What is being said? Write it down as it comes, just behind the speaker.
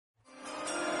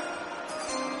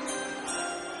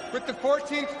With the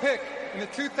 14th pick in the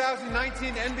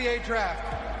 2019 NBA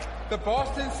Draft, the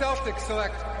Boston Celtics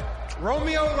select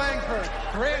Romeo Langford,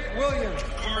 Grant Williams,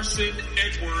 Carson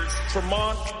Edwards,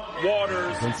 Tremont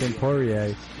Waters, Vincent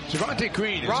Poirier, Javonte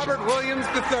Green, Robert Williams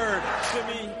III,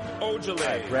 Semi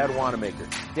Ojeleye, Brad Wanamaker,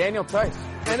 Daniel Tice,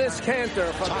 Enes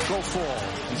Kanter, Taco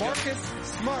Fall, Marcus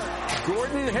Smart,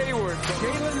 Gordon Hayward,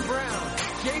 Jaylen Brown,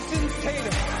 Jason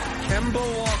Tatum,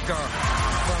 Kemba Walker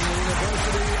from the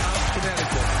University of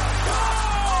Connecticut.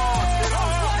 You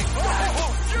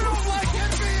don't like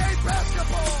NBA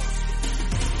basketball!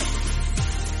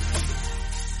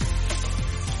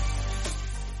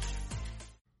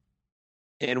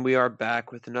 And we are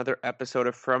back with another episode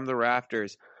of From the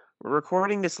Rafters. We're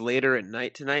recording this later at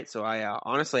night tonight, so I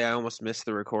honestly almost missed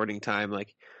the recording time.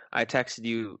 Like, I texted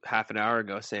you half an hour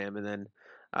ago, Sam, and then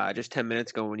just 10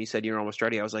 minutes ago when you said you're almost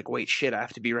ready, I was like, wait, shit, I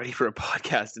have to be ready for a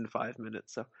podcast in 5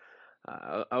 minutes. So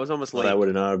I was almost late. That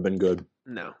would not have been good.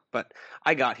 No, but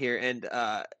I got here, and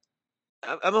I'm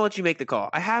going to let you make the call.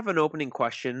 I have an opening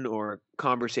question or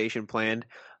conversation planned.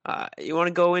 You want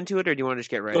to go into it, or do you want to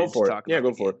just get right into talking about it? Yeah,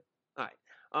 go for it. All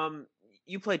right.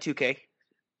 You play 2K,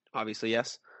 obviously,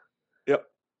 yes? Yep.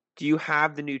 Do you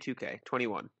have the new 2K,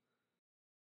 21?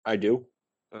 I do.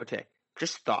 Okay.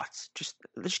 Just thoughts. Just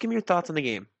give me your thoughts on the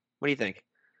game. What do you think?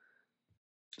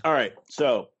 All right.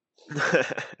 So,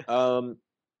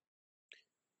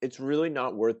 it's really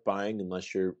not worth buying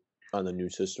unless you're on the new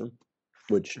system,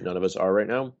 which none of us are right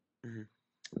now. Mm-hmm.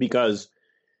 Because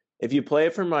if you play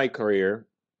it for my career,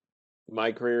 none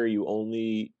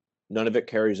of it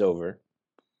carries over.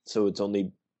 So it's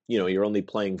only, you're only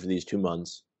playing for these 2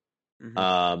 months.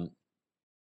 Mm-hmm.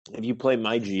 If you play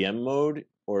my GM mode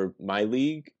or my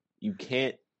league, you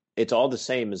can't, it's all the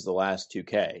same as the last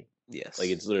 2K. Yes. Like,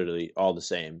 it's literally all the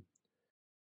same.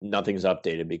 Nothing's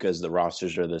updated because the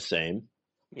rosters are the same.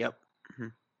 Yep. Mm-hmm.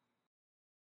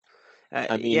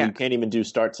 I mean, you can't even do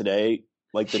start today.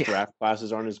 Like, the draft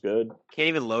classes aren't as good. Can't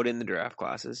even load in the draft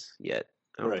classes yet,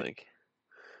 I don't think.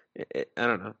 I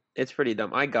don't know. It's pretty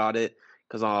dumb. I got it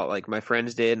because my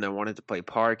friends did, and I wanted to play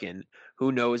Park, and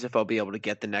who knows if I'll be able to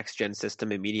get the next gen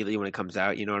system immediately when it comes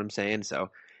out. You know what I'm saying? So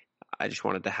I just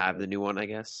wanted to have the new one, I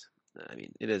guess. I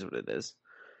mean, it is what it is.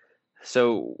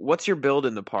 So what's your build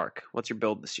in the Park? What's your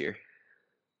build this year?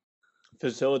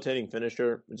 Facilitating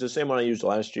finisher. It's the same one I used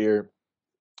last year.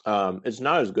 It's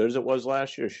not as good as it was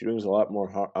last year. Shooting's a lot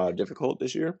more difficult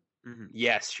this year. Mm-hmm.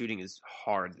 Yes, shooting is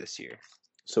hard this year.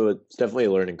 So it's definitely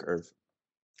a learning curve.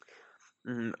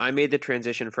 Mm-hmm. I made the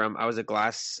transition from I was a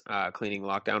glass cleaning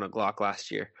lockdown, a Glock last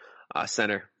year,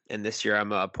 center, and this year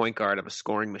I'm a point guard. I'm a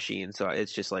scoring machine, so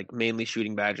it's just like mainly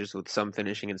shooting badges with some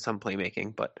finishing and some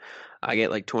playmaking. But I get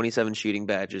like 27 shooting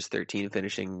badges, 13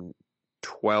 finishing,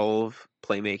 12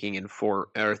 playmaking, and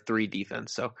 3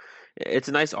 defense. So it's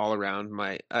a nice all around.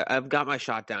 I've got my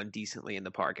shot down decently in the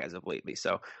Park as of lately,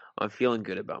 so I'm feeling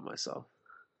good about myself.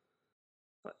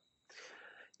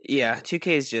 Yeah, 2K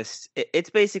is just it's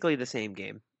basically the same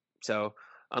game. So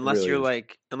unless you're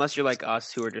like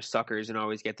us who are just suckers and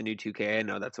always get the new 2K, I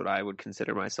know that's what I would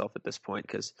consider myself at this point,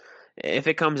 because if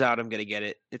it comes out, I'm going to get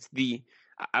it.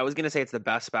 I was going to say it's the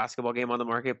best basketball game on the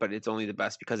market, but it's only the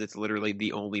best because it's literally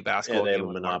the only basketball game on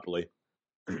the monopoly.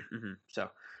 Mm-hmm. So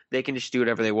they can just do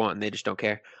whatever they want and they just don't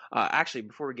care. Actually,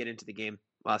 before we get into the game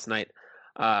last night,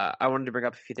 I wanted to bring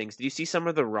up a few things. Did you see some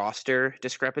of the roster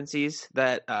discrepancies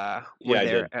that were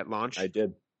there at launch? I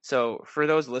did. So for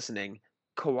those listening,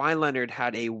 Kawhi Leonard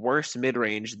had a worse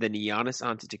mid-range than Giannis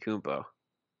Antetokounmpo.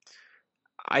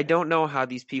 I don't know how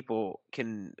these people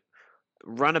can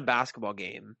run a basketball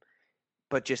game,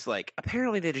 but just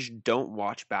apparently they just don't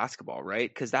watch basketball, right?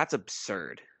 Because that's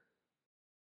absurd.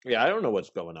 Yeah, I don't know what's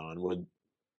going on with.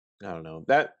 I don't know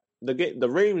that the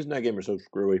ratings in that game are so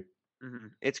screwy. Mm-hmm.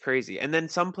 It's crazy. And then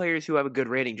some players who have a good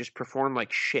rating just perform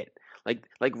like shit. Like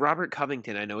Robert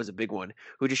Covington, I know, is a big one,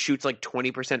 who just shoots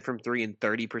 20% from 3 and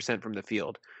 30% from the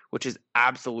field, which is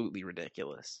absolutely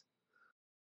ridiculous.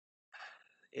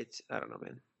 I don't know,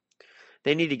 man.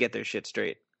 They need to get their shit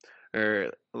straight. Or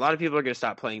a lot of people are going to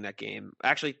stop playing that game.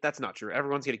 Actually, that's not true.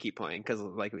 Everyone's going to keep playing because,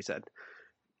 like we said,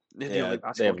 they have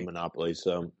a monopoly,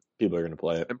 so people are going to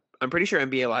play it. I'm pretty sure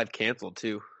NBA Live canceled,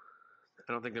 too.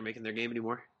 I don't think they're making their game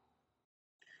anymore.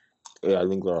 Yeah, I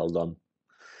think they're all done.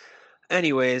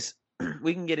 Anyways,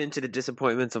 we can get into the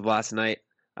disappointments of last night.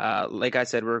 Like I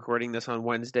said, we're recording this on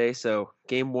Wednesday, so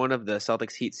Game 1 of the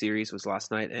Celtics Heat series was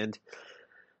last night, and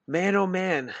man, oh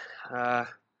man, I'm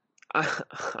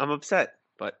upset.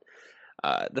 But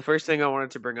the first thing I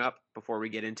wanted to bring up before we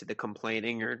get into the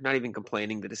complaining, or not even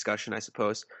complaining, the discussion, I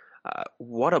suppose,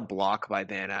 what a block by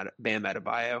Bam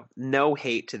Adebayo. No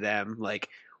hate to them.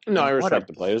 No, I What respect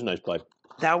a- the play. It was a nice play.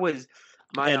 That was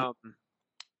my And-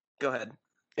 Go ahead.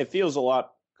 It feels a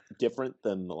lot different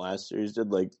than the last series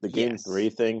did. Like the game Yes. 3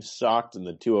 thing sucked, and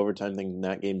the 2 overtime thing in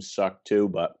that game sucked too.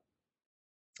 But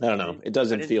I don't know. It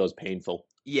doesn't didn't- feel as painful.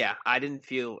 Yeah, I didn't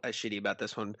feel as shitty about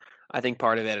this one. I think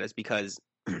part of it is because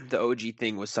the OG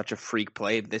thing was such a freak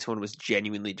play. This one was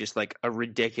genuinely just like a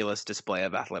ridiculous display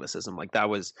of athleticism. Like that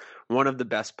was one of the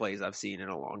best plays I've seen in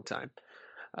a long time.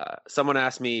 Someone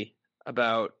asked me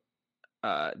about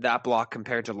that block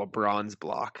compared to LeBron's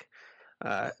block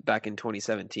back in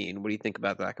 2017. What do you think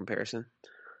about that comparison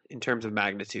in terms of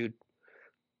magnitude?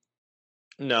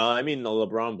 No, I mean the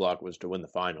LeBron block was to win the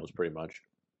finals, pretty much.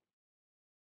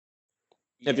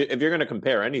 If you're going to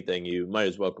compare anything, you might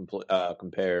as well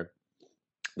compare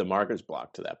the Marcus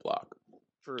block to that block,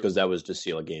 because that was to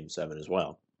seal a Game 7 as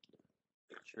well.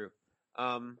 True.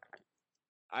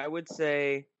 I would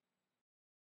say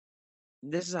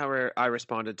this is how I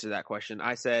responded to that question.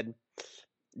 I said,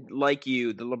 like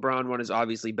you, the LeBron one is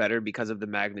obviously better because of the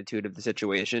magnitude of the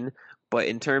situation, but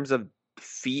in terms of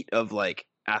feat of like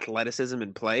athleticism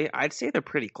and play, I'd say they're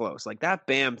pretty close. Like that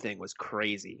Bam thing was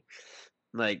crazy.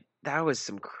 Like that was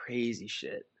some crazy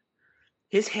shit.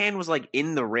 His hand was like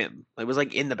in the rim. It was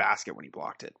like in the basket when he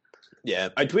blocked it. Yeah,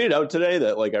 I tweeted out today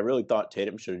that like I really thought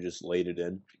Tatum should have just laid it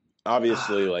in.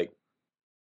 Obviously, like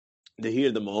the heat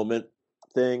of the moment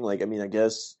thing. Like, I mean, I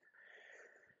guess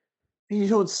you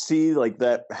don't see like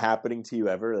that happening to you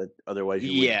ever. That otherwise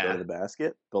you wouldn't go to the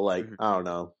basket. But like, I don't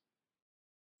know.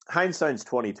 Hindsight's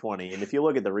 20/20, and if you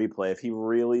look at the replay, if he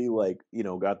really like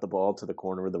got the ball to the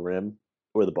corner of the rim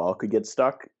where the ball could get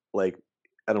stuck, like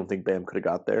I don't think Bam could have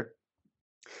got there.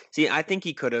 See, I think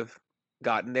he could have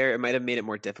gotten there. It might have made it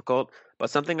more difficult. But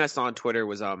something I saw on Twitter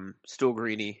was Stool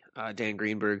Greeny, Dan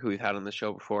Greenberg, who we've had on the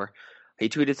show before. He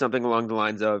tweeted something along the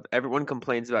lines of, everyone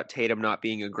complains about Tatum not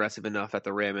being aggressive enough at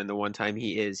the rim, and the one time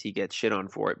he gets shit on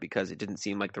for it because it didn't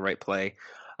seem like the right play.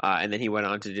 And then he went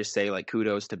on to just say, like,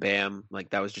 kudos to Bam.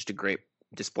 Like, that was just a great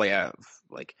display of,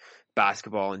 like,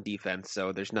 basketball and defense.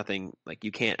 So there's nothing, like,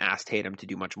 you can't ask Tatum to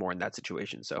do much more in that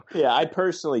situation. So yeah, I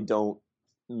personally don't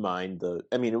mind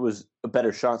it was a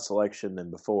better shot selection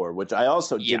than before, which I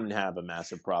also didn't have a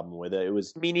massive problem with it. It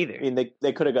was me neither. I mean,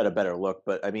 they could have got a better look,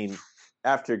 but I mean,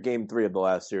 after Game 3 of the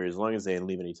last series, as long as they didn't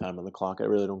leave any time on the clock, I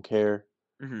really don't care.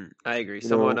 Mm-hmm. I agree.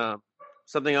 You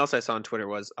Something else I saw on Twitter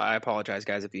was, I apologize,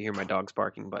 guys, if you hear my dogs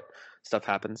barking, but stuff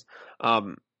happens.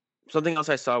 Something else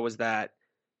I saw was that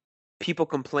people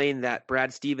complain that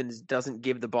Brad Stevens doesn't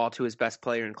give the ball to his best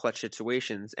player in clutch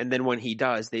situations, and then when he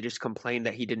does, they just complain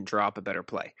that he didn't drop a better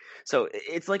play. So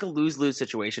it's like a lose-lose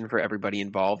situation for everybody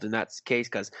involved in that case,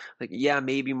 because, like, yeah,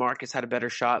 maybe Marcus had a better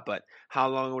shot, but how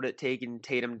long would it take in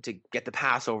Tatum to get the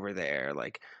pass over there?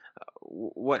 Like,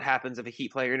 what happens if a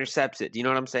Heat player intercepts it? Do you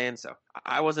know what I'm saying? So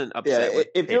I wasn't upset. Yeah,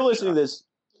 if you're listening to this,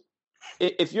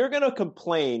 if you're going to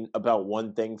complain about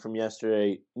one thing from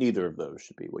yesterday, neither of those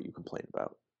should be what you complain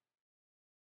about.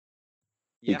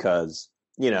 Yeah. Because,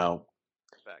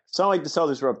 it's not like the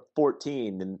Celtics were up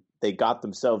 14 and they got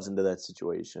themselves into that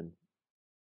situation.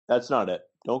 That's not it.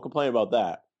 Don't complain about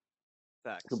that.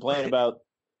 Facts. Complain about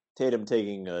Tatum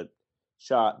taking a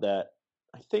shot that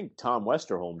I think Tom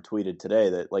Westerholm tweeted today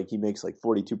that like he makes like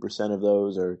 42% of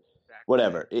those or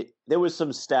whatever. There was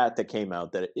some stat that came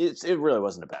out that it really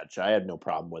wasn't a bad shot. I had no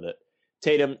problem with it.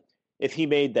 Tatum, if he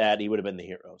made that, he would have been the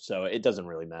hero. So it doesn't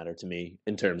really matter to me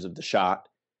in terms of the shot.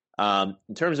 In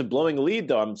terms of blowing a lead,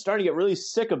 though, I'm starting to get really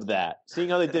sick of that. Seeing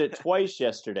how they did it twice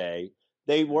yesterday.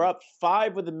 They were up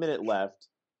 5 with a minute left,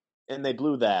 and they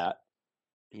blew that.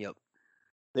 Yep.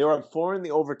 They were up 4 in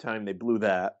the overtime. They blew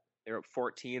that. They were up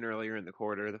 14 earlier in the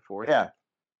quarter, the fourth. Yeah.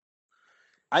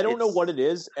 I don't know what it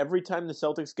is. Every time the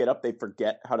Celtics get up, they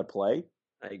forget how to play.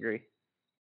 I agree.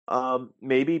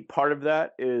 Maybe part of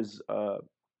that is,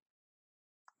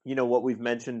 what we've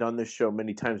mentioned on this show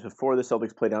many times before. The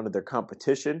Celtics play down to their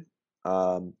competition. They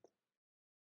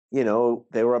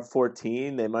were up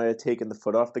 14. They might have taken the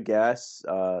foot off the gas.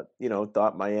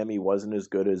 Thought Miami wasn't as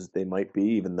good as they might be,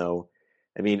 even though,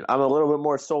 I'm a little bit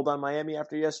more sold on Miami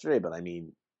after yesterday, but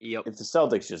if the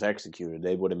Celtics just executed,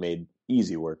 they would have made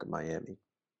easy work of Miami.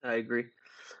 I agree.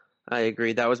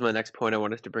 That was my next point. I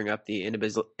wanted to bring up the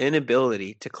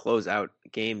inability to close out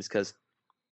games, because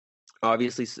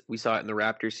obviously we saw it in the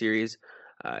Raptors series.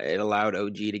 It allowed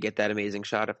OG to get that amazing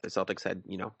shot. If the Celtics had,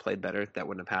 played better, that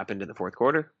wouldn't have happened in the fourth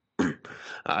quarter.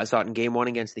 I saw it in Game 1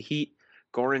 against the Heat.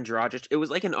 Goran Dragic, it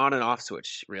was like an on and off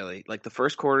switch, really. Like the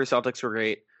first quarter, Celtics were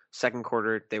great. Second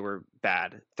quarter, they were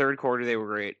bad. Third quarter, they were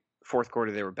great. fourth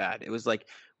quarter they were bad. It was like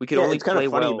we could Yeah, only it's kind play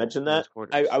of funny well you mentioned in those that.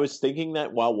 quarters. I was thinking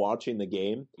that while watching the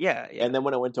game, yeah. and then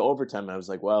when it went to overtime, I was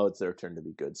like, well, it's their turn to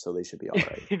be good, so they should be all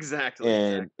right. exactly.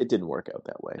 And it didn't work out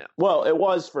that way. No. Well, it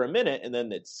was for a minute, and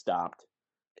then it stopped.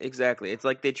 Exactly. It's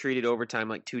like they treated overtime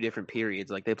like two different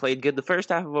periods. Like they played good the first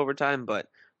half of overtime, but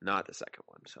not the second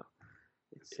one. So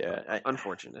it's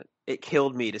unfortunate. It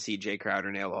killed me to see Jay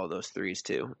Crowder nail all those threes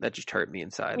too. That just hurt me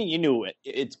inside. I mean, you knew it.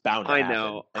 It's bound to happen.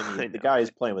 know. I mean, I the know. guy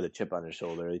is playing with a chip on his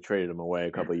shoulder. They traded him away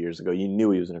a couple of years ago. You knew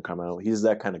he was going to come out. He's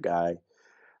that kind of guy.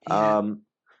 Yeah. You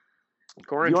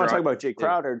want to talk about Jay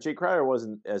Crowder? Jay Crowder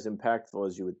wasn't as impactful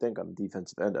as you would think on the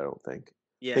defensive end, I don't think.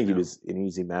 Yeah, I think he was an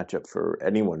easy matchup for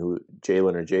anyone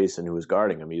Jalen or Jason, who was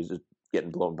guarding him. He was just getting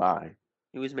blown by.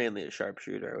 He was mainly a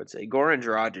sharpshooter, I would say. Goran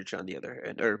Dragic, on the other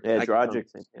hand. Dragic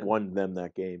won them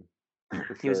that game.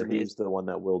 For He was sure. amazing. He was the one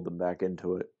that willed them back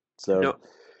into it. So No,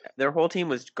 their whole team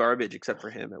was garbage except for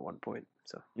him at one point.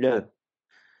 So yeah,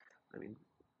 I mean,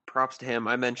 props to him.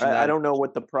 I mentioned that. I don't know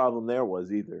what the problem there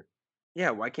was either.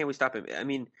 Yeah, why can't we stop him? I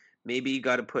mean, maybe you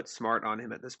got to put Smart on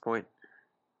him at this point.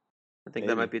 I think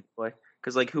that might be the play.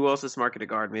 Because, like, who else is smart to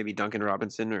guard? Maybe Duncan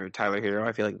Robinson or Tyler Hero.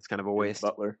 I feel like it's kind of a waste.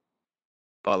 Butler,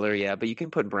 yeah. But you can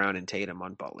put Brown and Tatum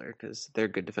on Butler because they're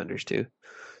good defenders, too.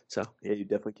 So yeah, you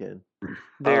definitely can.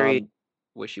 Very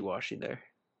wishy-washy there.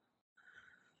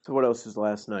 So what else was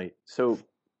last night? So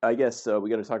I guess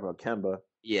we got to talk about Kemba.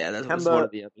 Yeah, that was one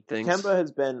of the other things. Kemba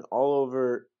has been all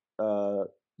over the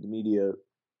media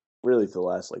really for the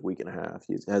last week and a half.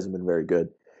 He hasn't been very good.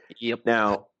 Yep.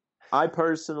 Now,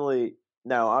 obviously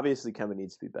Kemba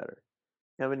needs to be better.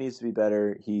 Kemba needs to be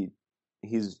better. He's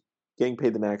getting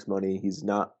paid the max money. He's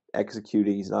not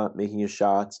executing. He's not making his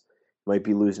shots. Might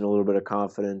be losing a little bit of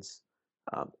confidence.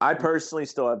 I personally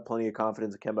still have plenty of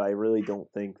confidence in Kemba. I really don't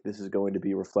think this is going to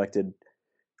be reflected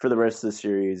for the rest of the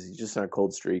series. He's just on a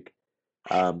cold streak.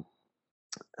 I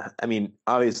mean,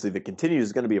 obviously, if it continues,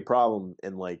 is going to be a problem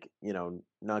and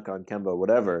knock on Kemba,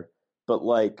 whatever. But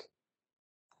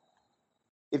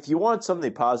if you want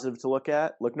something positive to look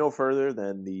at, look no further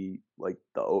than the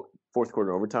fourth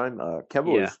quarter overtime.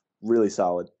 Kemba was really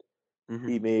solid. Mm-hmm.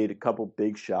 He made a couple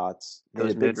big shots.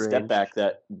 Made a big step back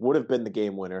that would have been the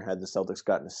game winner had the Celtics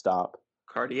gotten a stop.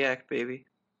 Cardiac, baby.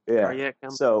 Yeah. Cardiac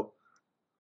Kemba. So,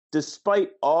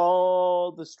 despite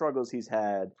all the struggles he's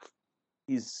had,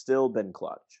 he's still been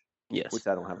clutch. Yes. Which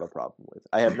I don't have a problem with.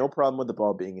 I have no problem with the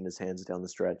ball being in his hands down the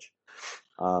stretch.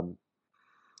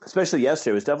 Especially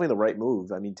yesterday, it was definitely the right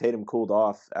move. I mean, Tatum cooled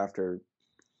off after,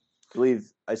 I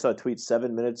believe, I saw a tweet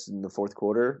 7 minutes in the fourth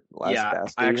quarter. I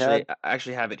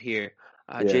actually have it here.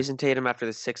 Jason Tatum after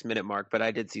the 6-minute mark, but I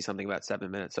did see something about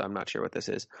 7 minutes, so I'm not sure what this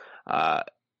is.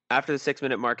 After the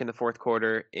 6-minute mark in the fourth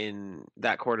quarter, in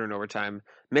that quarter in overtime,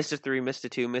 missed a 3, missed a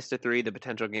 2, missed a 3, the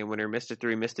potential game winner, missed a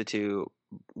 3, missed a 2,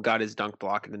 got his dunk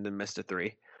block, and then missed a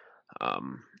 3.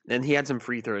 And he had some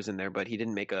free throws in there, but he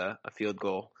didn't make a field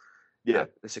goal. Yeah,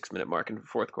 the 6-minute mark in the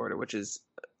fourth quarter, which is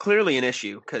clearly an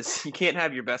issue because you can't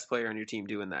have your best player on your team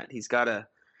doing that. He's got to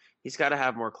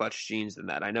have more clutch genes than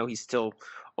that. I know he's still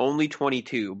only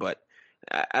 22, but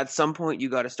at some point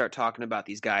you got to start talking about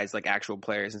these guys like actual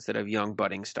players instead of young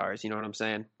budding stars. You know what I'm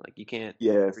saying? Like you can't.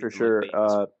 Yeah, for sure.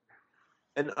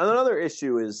 And another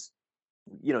issue is,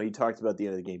 you talked about the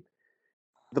end of the game.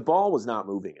 The ball was not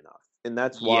moving enough, and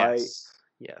that's why. Yes.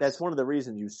 That's one of the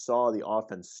reasons you saw the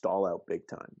offense stall out big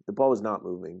time. The ball was not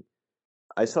moving.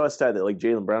 I saw a stat that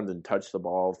Jaylen Brown didn't touch the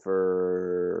ball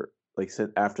for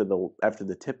after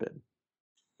the tip-in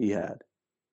he had.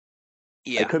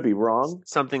 Yeah, I could be wrong.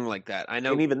 Something like that. I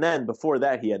know. And even then, before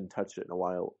that, he hadn't touched it in a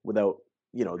while without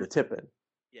the tip-in,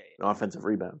 an offensive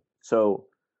rebound. So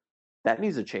that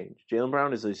needs to change. Jaylen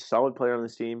Brown is a solid player on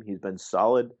this team. He's been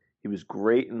solid. He was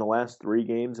great in the last 3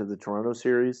 games of the Toronto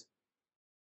series.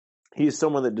 He is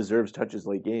someone that deserves touches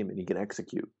late game, and he can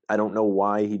execute. I don't know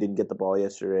why he didn't get the ball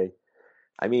yesterday.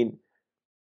 I mean,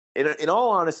 in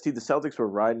all honesty, the Celtics were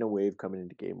riding a wave coming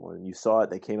into Game 1. You saw it;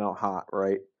 they came out hot,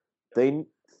 right? They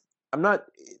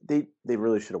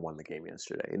really should have won the game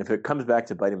yesterday. And if it comes back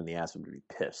to bite him in the ass, I'm going to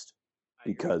be pissed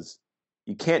because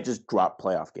you can't just drop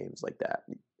playoff games like that.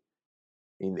 I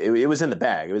mean, it was in the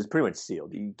bag; it was pretty much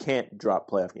sealed. You can't drop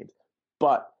playoff games,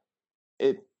 but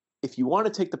if you want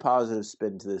to take the positive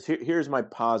spin to this, here's my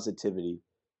positivity.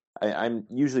 I'm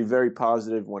usually very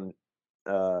positive when,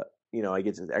 I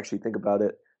get to actually think about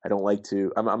it. I don't like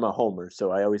to. I'm a homer, so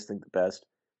I always think the best.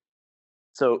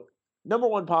 So number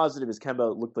one positive is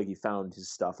Kemba looked like he found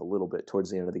his stuff a little bit towards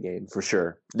the end of the game, for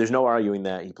sure. There's no arguing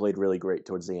that. He played really great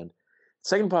towards the end.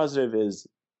 Second positive is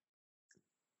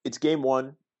it's Game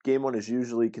 1. Game 1 is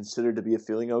usually considered to be a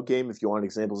feeling out game. If you want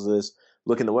examples of this,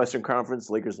 Look in the Western Conference,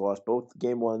 Lakers lost both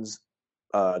game ones.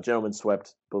 Gentlemen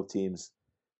swept both teams.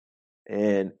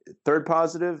 And third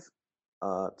positive,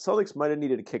 Celtics might have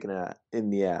needed a kick in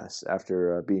the ass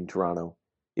after beating Toronto.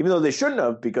 Even though they shouldn't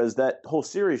have, because that whole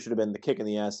series should have been the kick in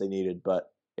the ass they needed,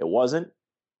 but it wasn't.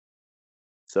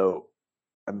 So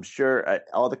I'm sure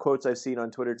all the quotes I've seen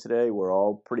on Twitter today were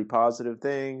all pretty positive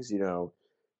things.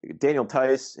 Daniel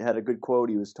Tice had a good quote.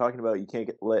 He was talking about you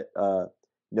can't let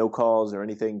no calls or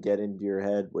anything get into your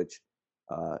head, which,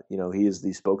 he is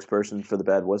the spokesperson for the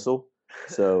bad whistle.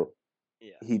 So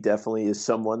Yeah. he definitely is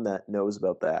someone that knows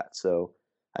about that. So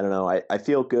I don't know. I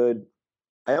feel good.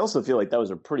 I also feel like that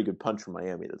was a pretty good punch from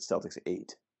Miami that Celtics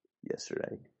ate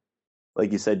yesterday.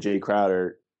 Like you said, Jay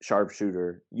Crowder,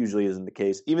 sharpshooter, usually isn't the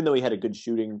case. Even though he had a good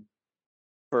shooting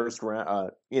first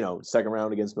round, second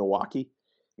round against Milwaukee,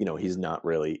 he's not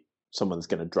really someone that's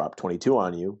going to drop 22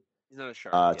 on you. He's not a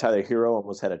sharp. Tyler Hero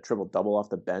almost had a triple-double off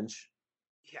the bench.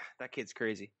 Yeah, that kid's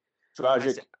crazy.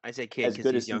 Dragic, I say kid as good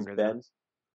because as he's younger he's than been,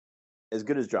 as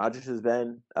good as Dragic has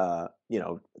been,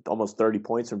 almost 30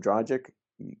 points from Dragic.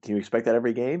 Can you expect that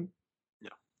every game? No,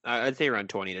 I'd say around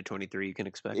 20 to 23 you can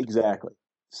expect. Exactly.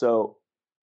 So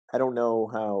I don't know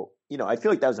how, I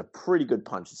feel like that was a pretty good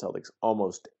punch. The Celtics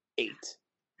almost ate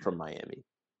from Miami.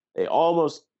 They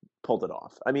almost pulled it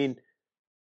off. I mean,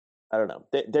 I don't know.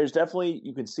 There's definitely,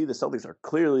 you can see the Celtics are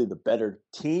clearly the better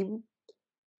team.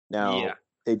 Now,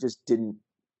 They just didn't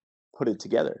put it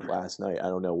together last night. I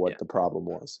don't know what the problem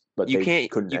was, but they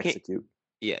couldn't execute.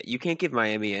 Yeah, you can't give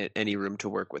Miami any room to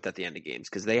work with at the end of games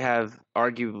because they have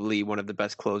arguably one of the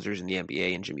best closers in the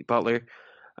NBA in Jimmy Butler.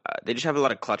 They just have a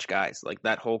lot of clutch guys. Like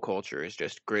that whole culture is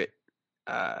just grit,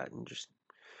 and just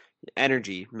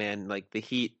energy, man. Like the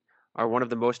Heat are one of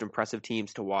the most impressive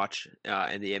teams to watch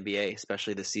in the NBA,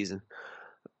 especially this season.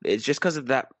 It's just because of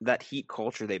that Heat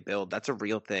culture they build. That's a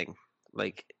real thing.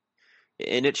 Like,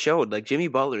 and it showed. Like Jimmy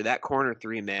Butler, that corner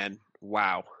three, man.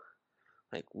 Wow,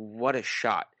 like what a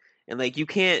shot. And like you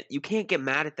can't get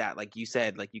mad at that, like you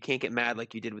said. Like you can't get mad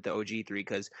like you did with the OG three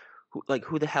because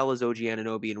who the hell is OG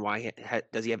Anunoby and why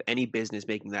does he have any business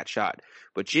making that shot?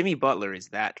 But Jimmy Butler is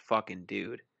that fucking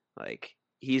dude. Like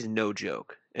he's no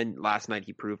joke. And last night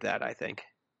he proved that, I think.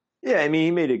 Yeah, I mean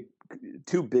he made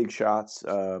two big shots.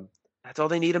 That's all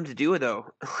they need him to do, though.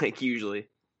 Like usually.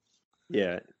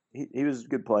 Yeah, he was a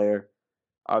good player.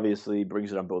 Obviously, he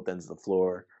brings it on both ends of the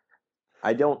floor.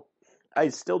 I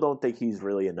still don't think he's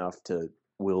really enough to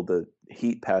will the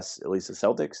Heat past at least the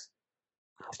Celtics.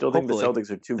 I still think the Celtics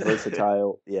are too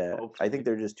versatile. Yeah, I think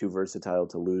they're just too versatile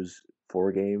to lose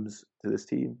 4 games to this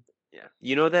team. Yeah.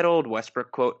 You know that old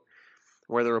Westbrook quote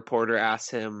where the reporter asks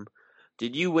him,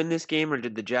 did you win this game or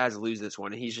did the Jazz lose this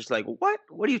one? And he's just like, what?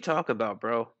 What are you talking about,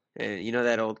 bro? And you know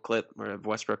that old clip of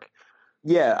Westbrook?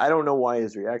 Yeah, I don't know why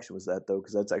his reaction was that, though,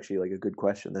 because that's actually like a good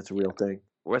question. That's a real thing.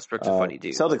 Westbrook's a funny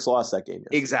dude. Celtics lost that game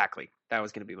yesterday. Exactly. That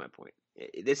was going to be my point.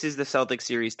 This is the Celtics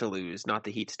series to lose, not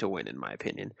the Heat's to win, in my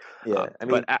opinion. Yeah, I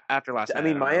mean, but after last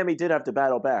night, Miami did have to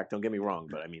battle back. Don't get me wrong,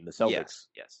 but I mean, the Celtics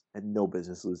yes. had no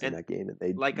business losing that game, and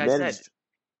they like managed. I said.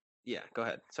 Yeah, go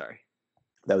ahead. Sorry.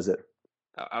 That was it.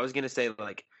 I was going to say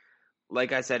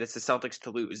like I said, it's the Celtics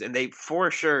to lose, and they for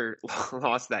sure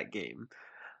lost that game.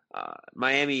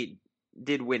 Miami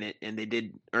did win it, and they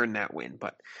did earn that win,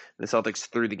 but the Celtics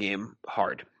threw the game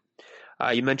hard.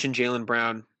 You mentioned Jaylen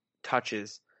Brown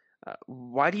touches.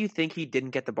 Why do you think he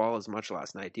didn't get the ball as much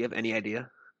last night? Do you have any idea?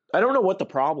 I don't know what the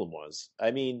problem was.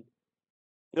 I mean,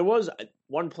 there was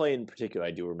one play in particular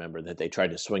I do remember that they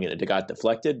tried to swing it and it got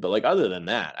deflected, but like other than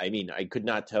that, I mean, I could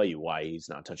not tell you why he's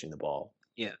not touching the ball.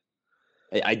 Yeah.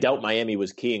 I doubt Miami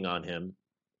was keying on him.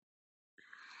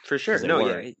 For sure. No,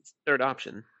 yeah, he's third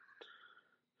option.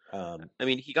 I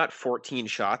mean, he got 14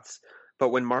 shots, but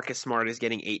when Marcus Smart is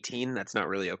getting 18, that's not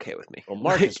really okay with me. Well,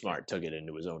 Marcus Smart took it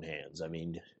into his own hands. I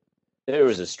mean, there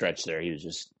was a stretch there. He was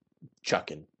just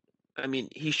chucking. I mean,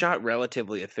 he shot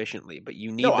relatively efficiently, but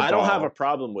you need I don't have a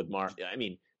problem with Mark. I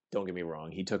mean, don't get me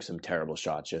wrong. He took some terrible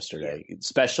shots yesterday,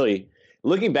 especially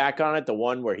looking back on it, the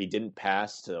one where he didn't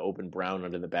pass to open Brown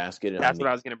under the basket. That's what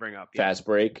I was going to bring up. Yeah. Fast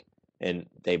break, and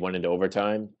they went into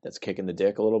overtime. That's kicking the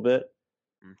dick a little bit.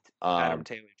 Adam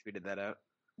Taylor tweeted that out.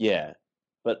 Yeah,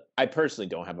 but I personally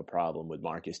don't have a problem with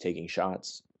Marcus taking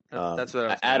shots. That's what I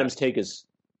was Adam's take is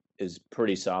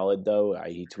pretty solid, though.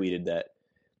 He tweeted that,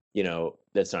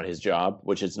 that's not his job,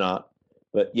 which it's not.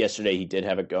 But yesterday he did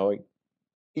have it going,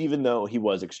 even though he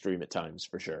was extreme at times,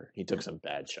 for sure. He took some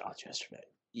bad shots yesterday.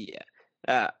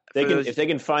 Yeah. If they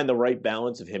can find the right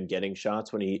balance of him getting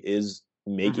shots when he is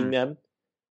making them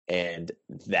and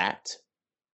then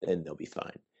they'll be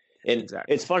fine. And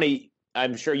It's funny,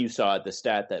 I'm sure you saw it, the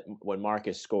stat that when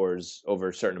Marcus scores over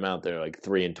a certain amount, they're like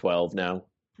 3-12 now.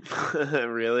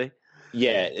 Really?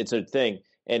 Yeah, it's a thing.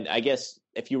 And I guess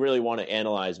if you really want to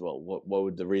analyze, well, what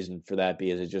would the reason for that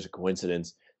be? Is it just a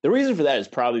coincidence? The reason for that is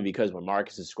probably because when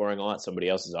Marcus is scoring a lot, somebody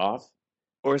else is off.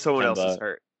 Or someone else is Kemba,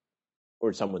 hurt.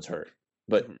 or someone's hurt.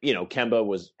 But,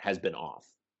 Kemba has been off.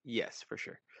 Yes, for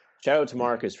sure. Shout out to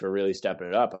Marcus for really stepping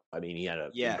it up. I mean, he had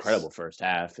an incredible first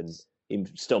half, and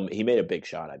he made a big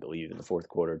shot, I believe, in the fourth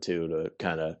quarter too, to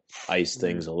kind of ice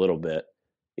things a little bit,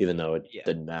 even though it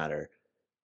didn't matter.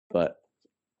 But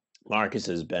Marcus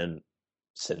has been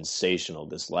sensational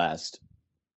this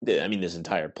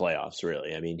entire playoffs,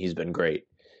 really. I mean, he's been great.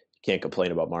 Can't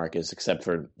complain about Marcus, except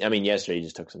for, yesterday he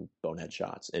just took some bonehead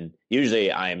shots. And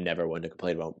usually I am never one to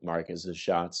complain about Marcus's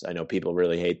shots. I know people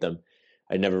really hate them.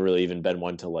 I've never really even been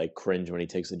one to like cringe when he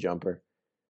takes a jumper.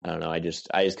 I don't know. I just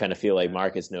kind of feel like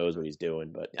Marcus knows what he's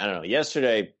doing. But I don't know.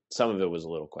 Yesterday, some of it was a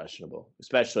little questionable,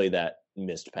 especially that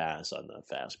missed pass on the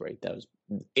fast break. That was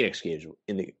inexcusable.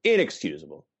 Yes.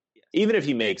 Even if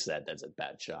he makes that, that's a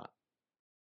bad shot.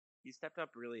 He stepped up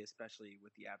really, especially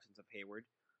with the absence of Hayward.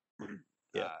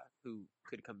 Who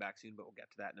could come back soon, but we'll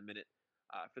get to that in a minute.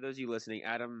 For those of you listening,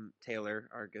 Adam Taylor,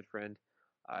 our good friend,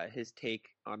 his take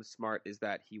on Smart is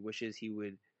that he wishes he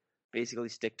would basically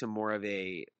stick to more of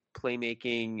a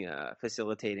playmaking,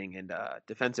 facilitating, and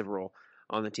defensive role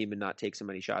on the team and not take so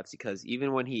many shots, because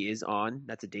even when he is on,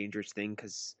 that's a dangerous thing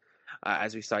because,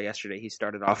 as we saw yesterday, he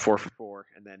started off 4 for 4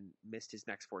 and then missed his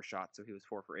next 4 shots, so he was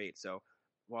 4 for 8. So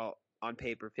while on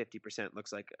paper 50%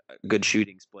 looks like a good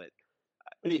shooting split,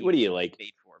 what do you like?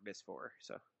 8 4, miss 4.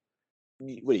 So,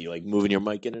 what are you like moving your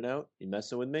mic in and out? You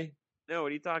messing with me? No, what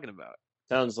are you talking about?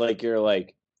 Sounds like you're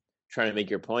like trying to make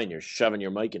your point. You're shoving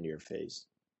your mic into your face.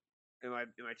 Am I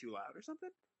too loud or something?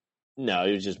 No,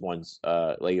 it was just once.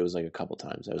 It was like a couple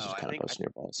times. I was just kind of busting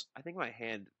your balls. I think my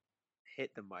hand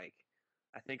hit the mic.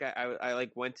 I think I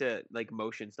like went to like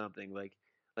motion something like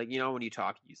when you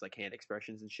talk, you use like hand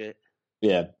expressions and shit.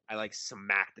 Yeah. I like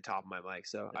smacked the top of my mic,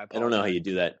 so I don't know how you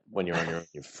do that when you're on your own,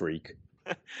 you freak.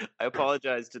 I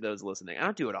apologize to those listening. I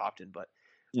don't do it often, but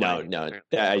no.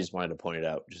 I just wanted to point it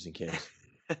out just in case.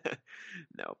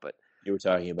 No, but you were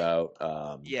talking about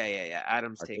Adam's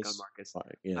Marcus. take on Marcus.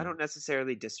 Yeah. I don't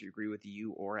necessarily disagree with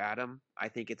you or Adam. I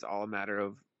think it's all a matter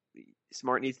of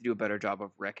Smart needs to do a better job of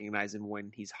recognizing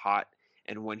when he's hot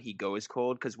and when he goes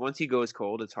cold, because once he goes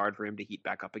cold, it's hard for him to heat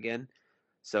back up again.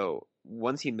 So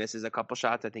once he misses a couple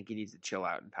shots, I think he needs to chill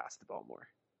out and pass the ball more.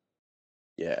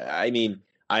 Yeah,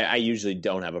 I usually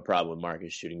don't have a problem with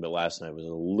Marcus shooting, but last night was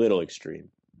a little extreme.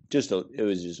 It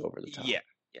was just over the top. Yeah.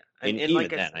 And even like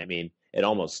then, it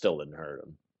almost still didn't hurt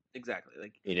him. Exactly.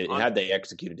 Like had they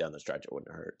executed down the stretch, it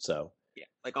wouldn't have hurt. So yeah,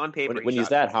 like on paper, when he's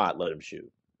that hot, let him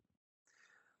shoot.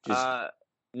 Just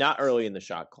not early in the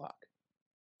shot clock.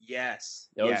 Yes.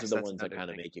 Those are the ones that kind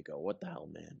of make you go, what the hell,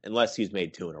 man? Unless he's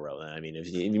made 2 in a row. If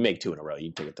you make 2 in a row,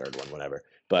 you take a third one, whatever.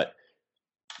 But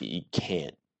you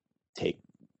can't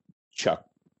chuck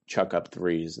up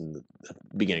threes in the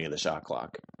beginning of the shot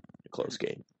clock in a close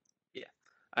game. Yeah,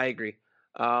 I agree.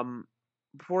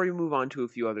 Before we move on to a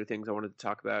few other things I wanted to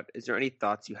talk about, is there any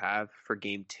thoughts you have for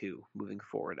Game 2 moving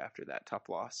forward after that tough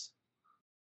loss?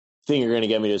 Think you're going to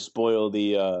get me to spoil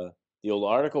the old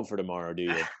article for tomorrow, do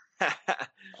you?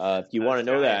 If you want to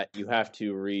know that, you have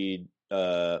to read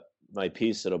my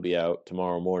piece that'll be out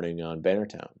tomorrow morning on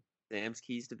Bannertown. Sam's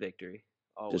keys to victory.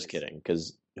 Always. Just kidding,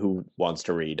 because who wants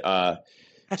to read?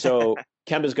 So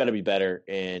Kemba's going to be better,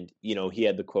 and he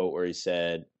had the quote where he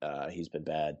said he's been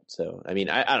bad. So I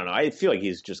don't know. I feel like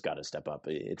he's just got to step up.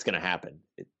 It's going to happen.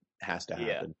 It has to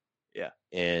happen. Yeah.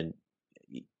 And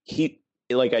he,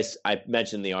 like I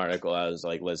mentioned in the article, I was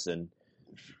like, listen,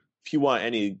 if you want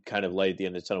any kind of light at the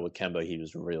end of the tunnel with Kemba, he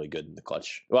was really good in the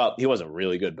clutch. Well, he wasn't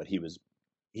really good, but he was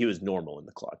normal in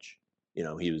the clutch.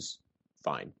 He was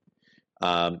fine.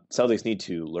 Celtics need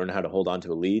to learn how to hold on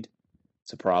to a lead.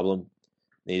 It's a problem.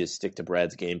 They need to stick to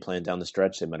Brad's game plan down the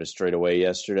stretch. They might have strayed away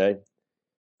yesterday.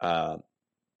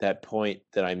 That point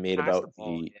that I made about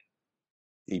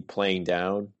the playing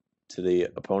down to the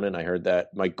opponent, I heard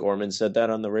that Mike Gorman said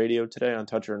that on the radio today on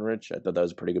Toucher and Rich. I thought that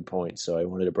was a pretty good point, so I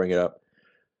wanted to bring it up.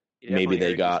 Maybe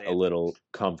they got a little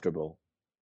comfortable.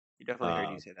 You definitely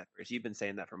heard you say that, Chris. You've been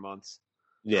saying that for months.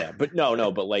 Yeah, but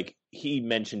no, but like he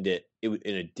mentioned it in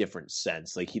a different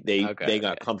sense. Like they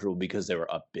got comfortable because they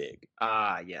were up big.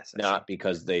 Yes. Not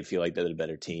because they feel like they're the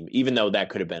better team, even though that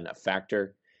could have been a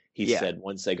factor. He said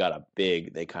once they got up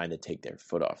big, they kind of take their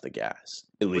foot off the gas.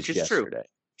 At least yesterday,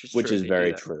 which is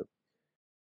very true.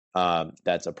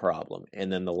 That's a problem.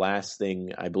 And then the last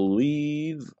thing I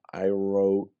believe I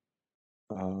wrote,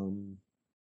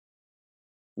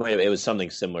 Wait, it was something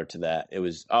similar to that. It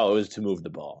was to move the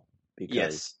ball because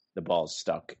Yes. the ball's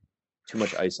stuck. Too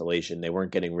much isolation. They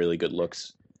weren't getting really good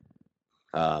looks.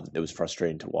 It was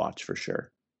frustrating to watch for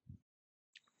sure.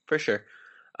 For sure.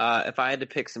 If I had to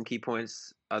pick some key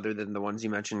points other than the ones you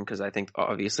mentioned, because I think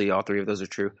obviously all three of those are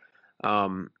true,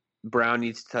 Brown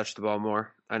needs to touch the ball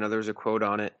more. I know there was a quote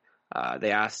on it.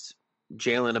 They asked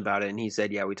Jalen about it, and he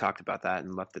said, yeah, we talked about that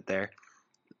and left it there.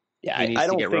 Yeah, He needs I to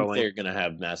don't get think rolling. they're going to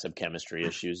have massive chemistry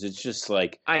issues. It's just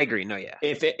like I agree. No, yeah.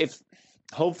 if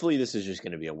hopefully this is just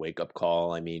going to be a wake up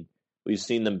call. I mean, we've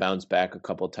seen them bounce back a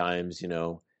couple times,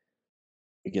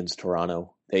 against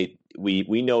Toronto.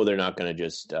 We know they're not going to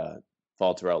just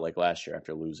falter out like last year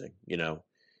after losing.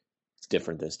 It's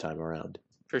different this time around.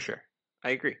 For sure.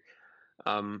 I agree.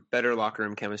 Better locker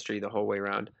room chemistry the whole way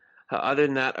around. Other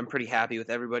than that, I'm pretty happy with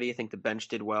everybody. I think the bench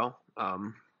did well.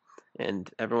 And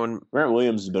everyone. Grant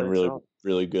Williams has been really,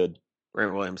 really good.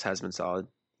 Grant Williams has been solid.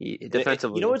 He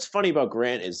defensively. What's funny about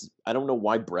Grant is I don't know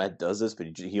why Brad does this, but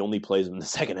he only plays him in the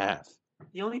second half.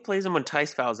 He only plays him when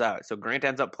Tice fouls out. So Grant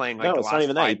ends up playing no, the it's last not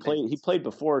even that. minutes. He played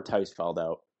before Tice fouled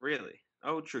out. Really?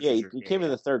 Oh, true. Yeah, true. he came in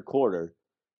the third quarter,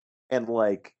 and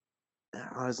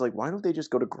I was like, why don't they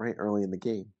just go to Grant early in the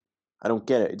game? I don't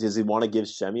get it. Does he want to give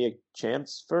Shemi a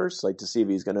chance first, to see if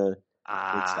he's gonna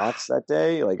make shots that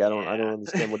day? I don't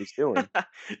understand what he's doing.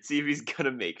 See if he's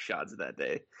gonna make shots that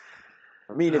day.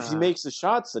 I mean, if he makes the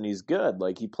shots, then he's good.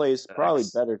 He plays probably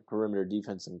better perimeter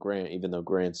defense than Grant, even though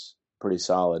Grant's pretty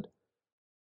solid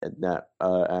in that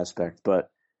aspect. But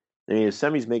I mean, if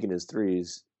Semi's making his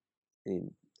threes,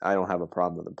 I don't have a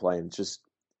problem with him playing. It's just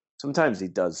sometimes he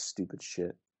does stupid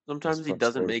shit. Sometimes he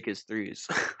doesn't make his threes.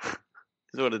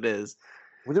 Is what it is.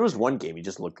 Well, there was one game he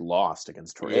just looked lost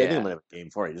against Toronto. Yeah. I think it might have been game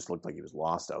 4. He just looked like he was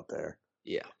lost out there.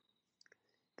 Yeah.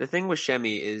 The thing with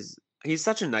Shemi is he's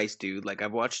such a nice dude.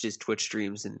 I've watched his Twitch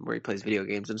streams and where he plays video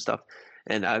games and stuff,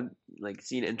 and I've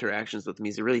seen interactions with him.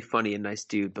 He's a really funny and nice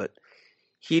dude, but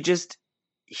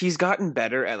he's gotten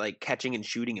better at catching and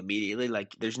shooting immediately.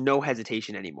 There's no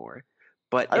hesitation anymore.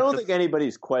 But I don't think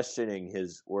anybody's questioning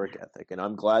his work ethic, and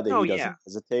I'm glad that he doesn't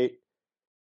hesitate.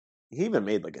 He even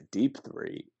made a deep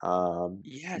three.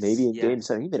 Yes, maybe in game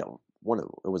 7 he made one.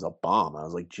 It was a bomb. I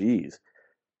was like, geez.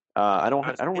 I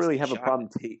don't really have a problem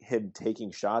him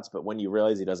taking shots, but when you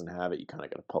realize he doesn't have it, you kind of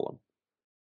got to pull him.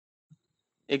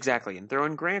 Exactly, and throw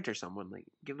in Grant or someone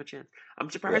give him a chance. I'm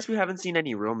surprised we haven't seen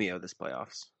any Romeo this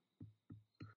playoffs.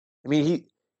 I mean,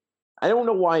 I don't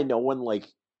know why no one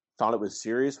thought it was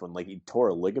serious when he tore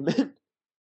a ligament.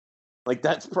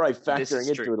 That's probably factoring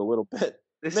into it a little bit.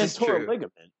 This Man is tore true. a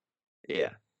ligament.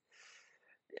 Yeah.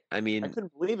 I mean, I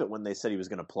couldn't believe it when they said he was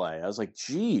going to play. I was like,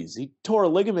 geez, he tore a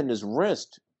ligament in his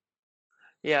wrist.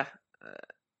 Yeah,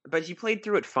 but he played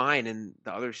through it fine in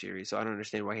the other series, so I don't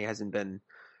understand why he hasn't been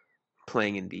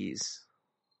playing in these.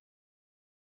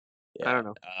 Yeah, I don't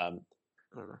know. I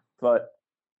don't know. But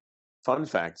fun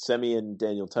fact: Semi and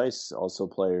Daniel Tice also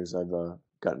players I've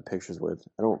gotten pictures with.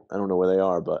 I don't know where they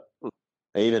are, but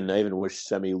I even wished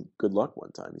Semi good luck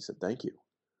one time. He said thank you.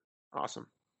 Awesome.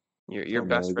 You're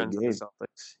best friends with the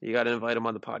Celtics. You got to invite him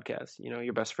on the podcast.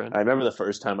 Your best friend. I remember the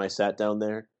first time I sat down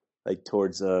there,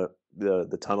 towards the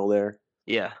tunnel there.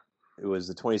 Yeah. It was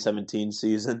the 2017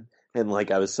 season, and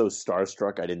I was so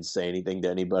starstruck I didn't say anything to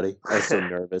anybody. I was so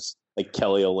nervous.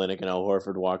 Kelly Olynyk and Al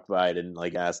Horford walked by. I didn't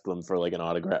ask them for an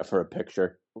autograph or a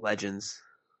picture. Legends.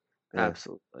 Yeah.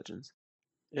 Absolute legends.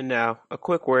 And now, a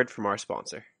quick word from our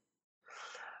sponsor.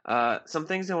 Some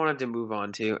things I wanted to move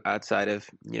on to outside of,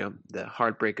 the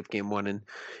heartbreak of Game 1 and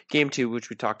Game 2, which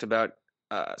we talked about.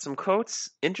 Some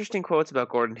interesting quotes about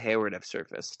Gordon Hayward have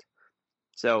surfaced.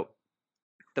 So,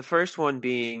 the first one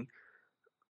being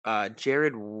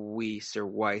Jared Weiss,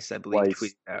 I believe,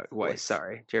 tweeted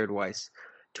out. Jared Weiss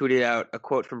tweeted out a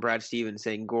quote from Brad Stevens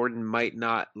saying Gordon might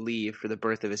not leave for the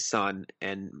birth of his son,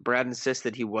 and Brad insists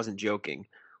that he wasn't joking.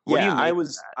 What do you make of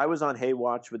that? I was on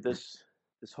Haywatch with this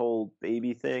whole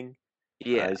baby thing.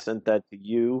 Yeah. I sent that to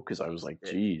you because I was like,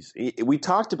 geez. We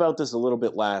talked about this a little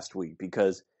bit last week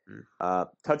because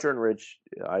Toucher and Rich,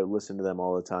 I listen to them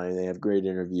all the time. They have great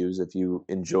interviews. If you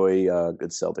enjoy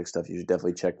good Celtic stuff, you should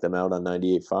definitely check them out on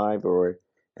 98.5 or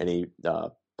any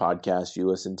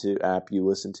podcast app you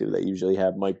listen to. They usually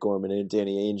have Mike Gorman and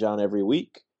Danny Ainge on every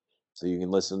week. So you can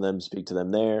listen to them, speak to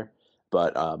them there.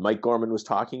 But Mike Gorman was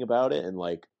talking about it, and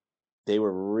they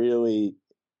were really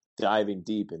diving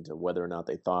deep into whether or not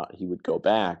they thought he would go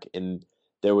back, and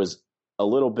there was a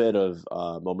little bit of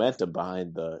momentum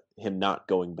behind him not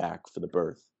going back for the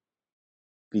birth,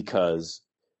 because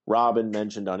Robin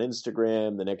mentioned on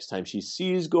Instagram the next time she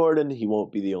sees Gordon, he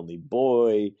won't be the only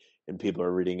boy, and people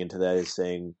are reading into that as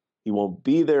saying He won't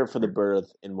be there for the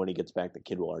birth, and when he gets back, the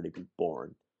kid will already be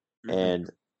born. Mm-hmm. And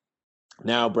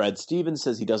now Brad Stevens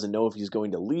says he doesn't know if he's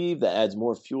going to leave. That adds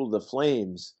more fuel to the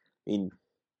flames. I mean,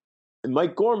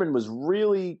 Mike Gorman was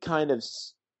really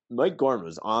Mike Gorman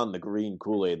was on the green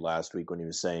Kool-Aid last week when he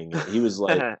was saying it. He was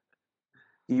like,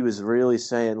 he was really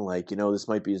saying, like, this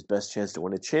might be his best chance to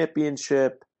win a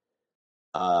championship.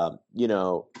 How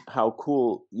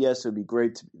cool. Yes, it would be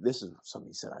great this is something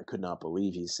he said I could not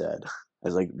believe he said. I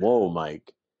was like, whoa,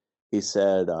 Mike. He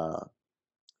said,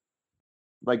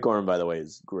 Mike Gorman, by the way,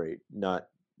 is great. Not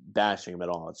bashing him at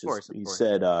all. It's just, he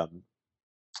said,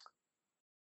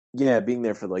 being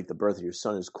there for like the birth of your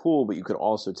son is cool, but you could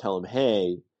also tell him,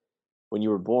 hey, when you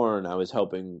were born, I was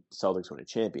helping Celtics win a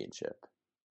championship,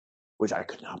 which I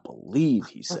could not believe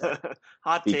he said.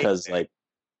 Hot because, take.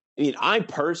 I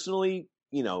personally,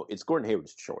 it's Gordon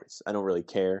Hayward's choice. I don't really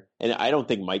care. And I don't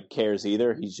think Mike cares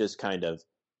either. He's just kind of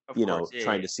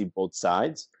trying to see both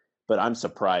sides. But I'm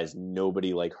surprised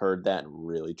nobody heard that and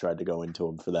really tried to go into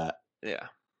him for that. Yeah.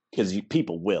 Because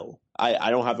people will.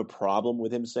 I don't have a problem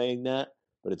with him saying that,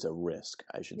 but it's a risk,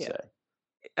 I should say.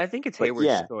 I think it's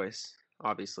Hayward's choice,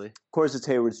 obviously. Of course it's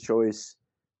Hayward's choice.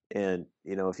 And,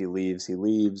 if he leaves, he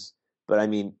leaves. But,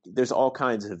 there's all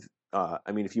kinds of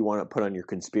if you want to put on your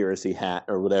conspiracy hat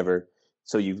or whatever,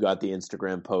 so you've got the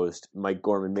Instagram post. Mike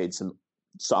Gorman made some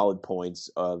solid points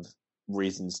of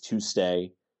reasons to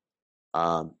stay.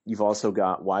 You've also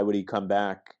got, why would he come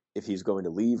back if he's going to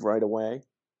leave right away?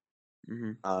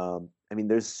 Mm-hmm.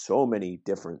 There's so many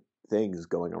different things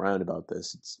going around about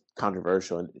this. It's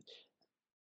controversial and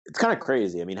it's kind of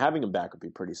crazy. Having him back would be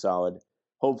pretty solid.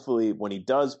 Hopefully when he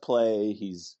does play,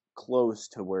 he's close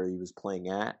to where he was playing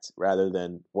at rather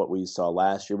than what we saw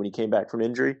last year when he came back from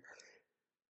injury.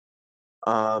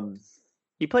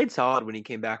 He played solid when he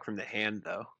came back from the hand,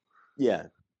 though. Yeah.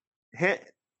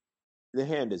 The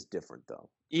hand is different, though.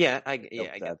 I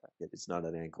get that. It's not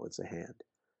an ankle, it's a hand.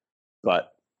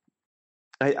 But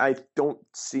I don't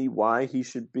see why he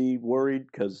should be worried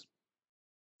because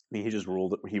he just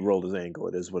rolled his ankle.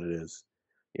 It is what it is.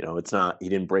 It's not, he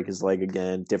didn't break his leg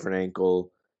again, different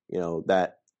ankle,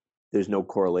 that there's no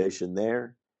correlation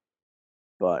there.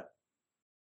 But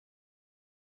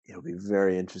it'll be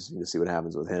very interesting to see what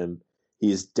happens with him.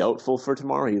 He is doubtful for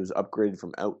tomorrow. He was upgraded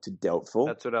from out to doubtful.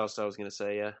 That's what else I was going to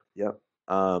say, yeah. Yep.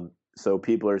 So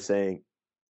people are saying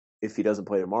if he doesn't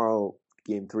play tomorrow,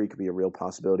 Game 3 could be a real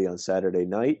possibility on Saturday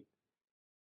night.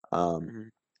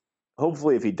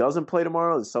 Hopefully, if he doesn't play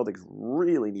tomorrow, the Celtics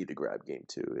really need to grab Game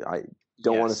 2. I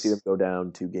don't want to see them go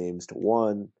down 2-1. 2 games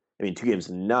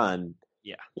to none.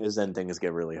 Yeah. Because then things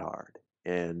get really hard.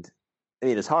 And,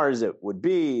 as hard as it would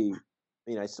be,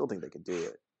 I still think they could do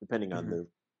it, depending on the...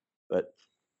 But,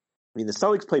 the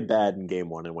Celtics played bad in Game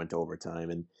 1 and went to overtime.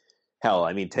 And, hell,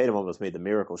 Tatum almost made the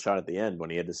miracle shot at the end when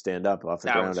he had to stand up off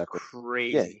the ground. That was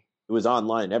crazy. Yeah, it was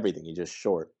online and everything. He just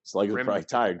short. Sluggers was probably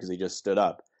tired because he just stood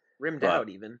up. Rimmed out,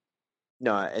 even.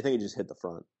 No, I think he just hit the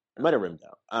front. It might have rimmed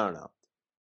out. I don't know.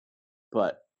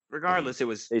 But regardless, it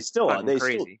was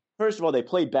crazy. First of all, they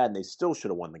played bad and they still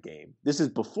should have won the game. This is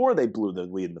before they blew the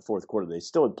lead in the fourth quarter. They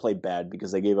still had played bad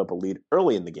because they gave up a lead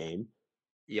early in the game.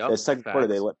 Yep. The second quarter,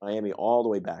 they let Miami all the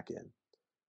way back in.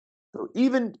 So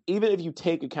even if you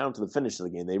take account to the finish of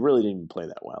the game, they really didn't even play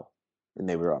that well, and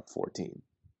they were up 14.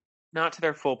 Not to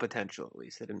their full potential, at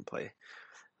least. They didn't play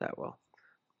that well.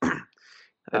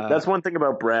 That's one thing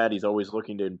about Brad. He's always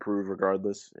looking to improve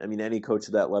regardless. Any coach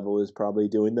at that level is probably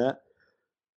doing that.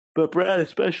 But Brad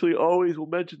especially always will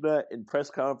mention that in press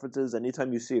conferences.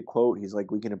 Anytime you see a quote, he's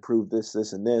like, we can improve this,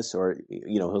 this, and this. Or,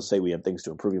 he'll say we have things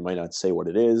to improve. He might not say what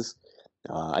it is.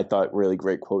 I thought really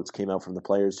great quotes came out from the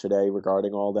players today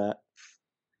regarding all that.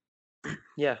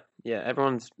 Yeah.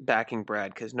 Everyone's backing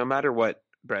Brad because no matter what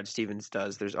Brad Stevens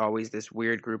does, there's always this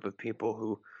weird group of people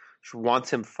who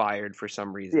wants him fired for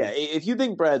some reason. Yeah, if you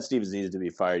think Brad Stevens needed to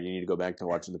be fired, you need to go back to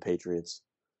watching the Patriots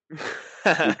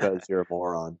because you're a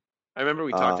moron. I remember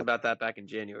we talked about that back in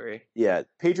January. Yeah,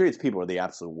 Patriots people are the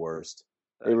absolute worst.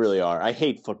 They really are. I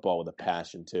hate football with a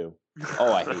passion, too.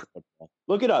 Oh, I hate football.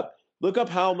 Look it up. Look up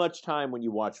how much time when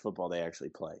you watch football they actually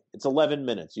play. It's 11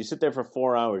 minutes. You sit there for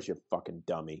 4 hours, you fucking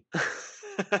dummy.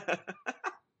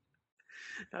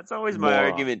 That's always my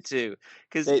argument too.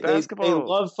 Because basketball,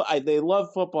 they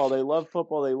love football. They love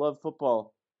football. They love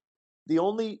football. The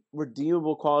only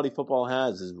redeemable quality football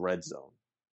has is red zone,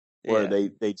 where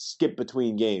they skip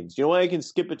between games. You know why I can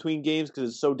skip between games?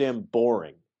 Because it's so damn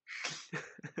boring.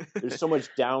 There's so much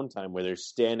downtime where they're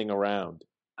standing around.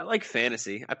 I like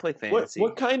fantasy. I play fantasy.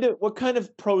 What kind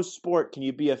of pro sport can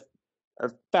you be a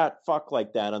fat fuck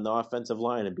like that on the offensive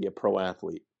line and be a pro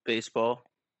athlete? Baseball.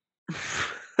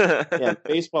 Yeah,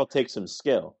 baseball takes some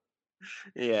skill.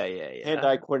 Yeah.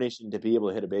 Hand-eye coordination to be able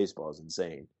to hit a baseball is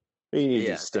insane. You need to Yeah,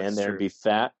 just stand that's there true. and be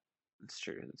fat. That's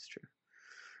true.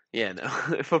 Yeah, no,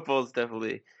 football is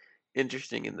definitely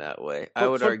interesting in that way. I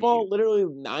But would football, argue. literally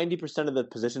 90% of the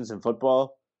positions in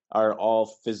football are all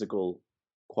physical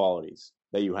qualities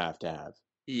that you have to have.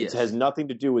 Yes. It has nothing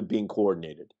to do with being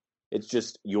coordinated. It's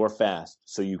just you're fast,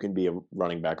 so you can be a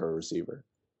running back or a receiver.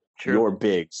 True. You're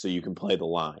big, so you can play the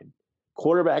line.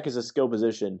 Quarterback is a skill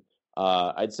position.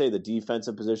 I'd say the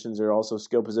defensive positions are also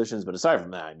skill positions, but aside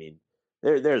from that, I mean,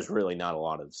 there's really not a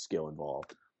lot of skill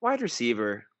involved. Wide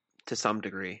receiver to some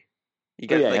degree. You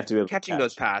But get yeah, you like have to be able to catching catch.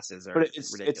 those passes are But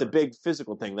it's ridiculous. a big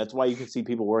physical thing. That's why you can see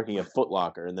people working at Foot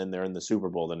Locker and then they're in the Super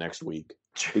Bowl the next week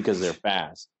because they're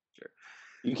fast. Sure.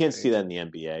 You can't Very see that in the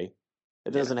NBA.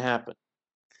 It doesn't happen.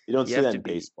 You don't You see have that to in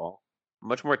be baseball.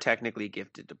 much more technically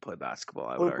gifted to play basketball.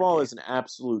 I would Football argue. is an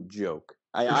absolute joke.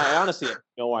 I honestly have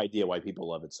no idea why people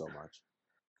love it so much.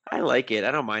 I like it.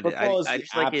 I don't mind Football it. is I the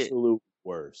just like it. absolute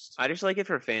worst. I just like it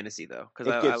for fantasy though,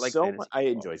 because It I gets like so fantasy much. I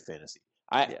football. enjoy fantasy.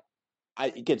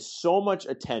 It gets so much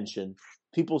attention.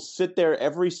 People sit there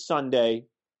every Sunday,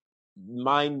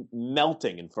 mind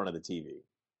melting in front of the TV.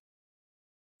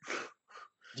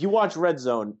 If you watch Red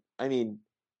Zone, I mean,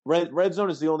 Red Zone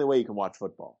is the only way you can watch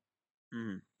football.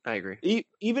 I agree.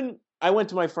 Even I went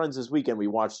to my friends this weekend. We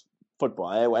watched football.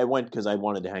 I went because I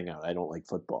wanted to hang out. I don't like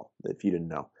football, if you didn't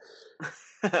know.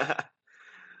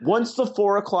 Once the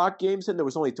 4:00 games in, there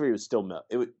was only 3. It was still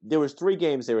there was 3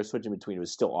 games they were switching between. It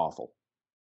was still awful.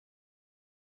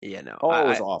 Yeah, no. It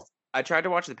was awful. I tried to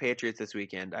watch the Patriots this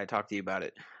weekend. I talked to you about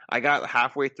it. I got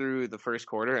halfway through the first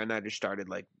quarter and I just started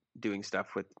like doing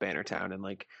stuff with Bannertown and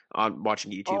like on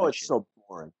watching YouTube. Oh, it's so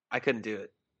boring. I couldn't do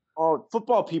it. Oh,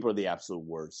 football people are the absolute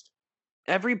worst.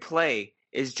 Every play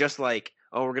is just like,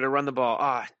 oh, we're gonna run the ball.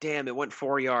 Ah, damn, it went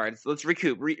 4 yards. Let's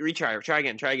recoup, retry, try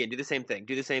again, do the same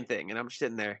thing. And I'm just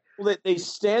sitting there. Well, they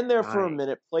stand there for a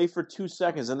minute, play for 2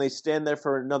 seconds, and they stand there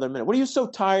for another minute. What are you so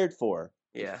tired for?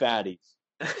 Yeah, fatties.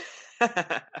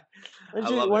 Why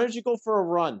don't you go for a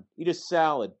run? Eat a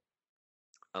salad.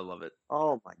 I love it.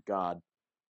 Oh my god!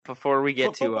 Before we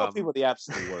get to people are the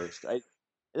absolute worst. And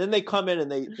then they come in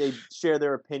and they share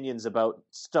their opinions about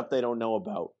stuff they don't know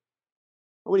about.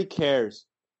 Nobody cares.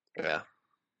 Yeah.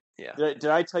 Did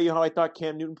I tell you how I thought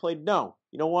Cam Newton played? No.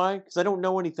 You know why? Because I don't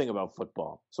know anything about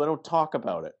football, so I don't talk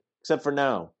about it. Except for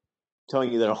now, I'm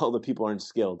telling you that all the people aren't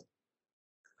skilled.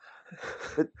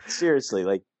 But seriously,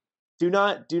 like, do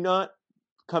not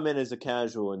come in as a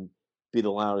casual and be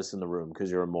the loudest in the room because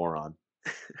you're a moron.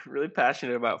 Really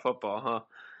passionate about football, huh?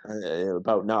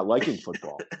 About not liking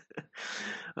football.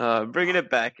 Bringing it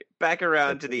back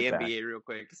around to the NBA real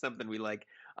quick. Something we like.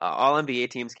 All NBA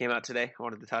teams came out today. I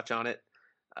wanted to touch on it.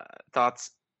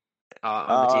 Thoughts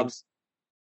on the teams?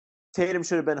 Tatum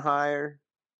should have been higher.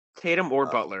 Tatum or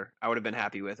Butler, I would have been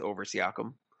happy with over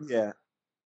Siakam. Yeah,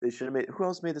 they should have made. Who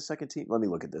else made the second team? Let me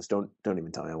look at this. Don't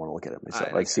even tell me. I want to look at it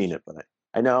myself. I've seen it, but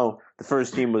I know the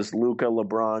first team was Luka,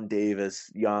 LeBron,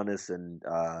 Davis, Giannis, and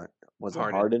was it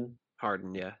Harden?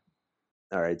 Harden, yeah.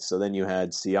 All right, so then you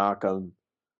had Siakam.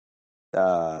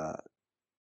 I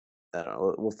don't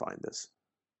know. We'll find this.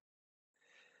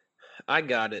 I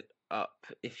got it up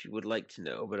if you would like to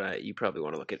know, but you probably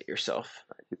want to look at it yourself.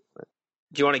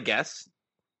 Do you want to guess?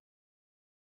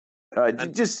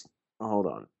 Just hold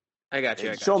on. I got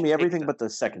you. Show me everything but the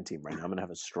second team right now. I'm gonna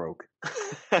have a stroke.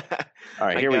 All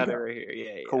right, here we go. Right here.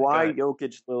 Yeah. Kawhi,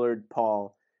 Jokic, Lillard,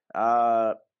 Paul.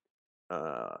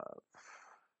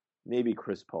 Maybe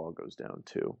Chris Paul goes down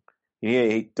too.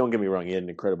 Don't get me wrong, he had an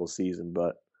incredible season,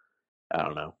 but I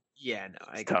don't know. Yeah, no,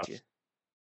 I got you.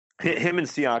 Him and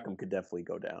Siakam could definitely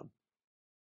go down.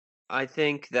 I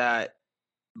think that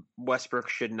Westbrook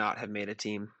should not have made a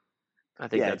team. I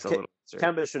think that's a little absurd.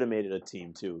 Kemba should have made it a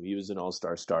team too. He was an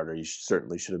all-star starter. He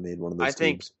certainly should have made one of those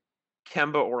teams. I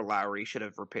think Kemba or Lowry should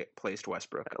have replaced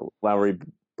Westbrook. Lowry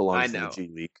belongs in the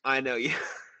G League. I know you.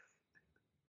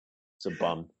 It's a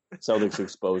bum. Celtics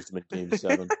exposed him in Game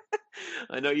 7.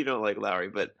 I know you don't like Lowry,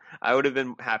 but I would have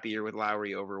been happier with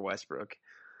Lowry over Westbrook.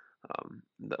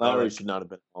 Lowry should not have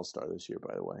been an all-star this year,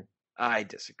 by the way. I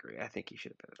disagree. I think he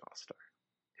should have been an all-star.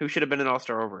 Who should have been an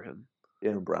all-star over him?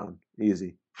 Jaylen Brown.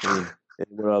 Easy. I mean,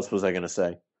 what else was I going to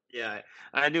say? Yeah,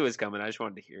 I knew it was coming. I just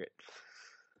wanted to hear it.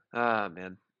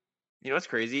 Man. You know what's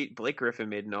crazy? Blake Griffin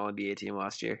made an All-NBA team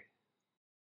last year.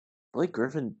 Blake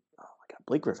Griffin? Oh, my God.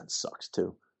 Blake Griffin sucks,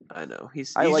 too. I know.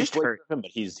 He's like just Blake hurt. Griffin,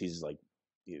 but he's like...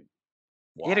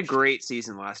 He had a great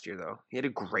season last year, though.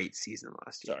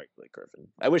 Sorry, Blake Griffin.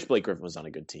 I wish Blake Griffin was on a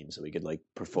good team so he could like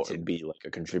perform and be like a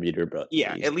contributor. But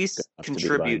yeah, at least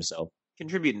contribute himself.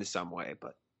 Contribute in some way.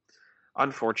 But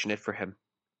Unfortunate for him.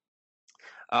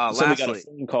 So we got a Lastly,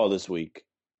 phone call this week.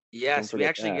 yes, we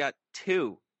actually got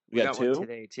two. We got two? one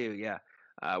today too. Yeah,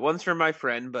 one's from my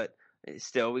friend, but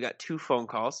still, we got two phone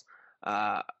calls.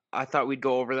 I thought we'd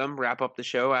go over them, wrap up the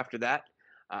show after that.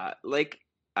 Like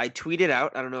I tweeted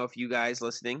out, I don't know if you guys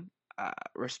listening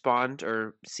respond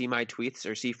or see my tweets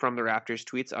or see From the Rafters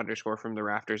tweets _ From the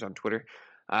Rafters on Twitter.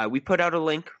 We put out a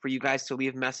link for you guys to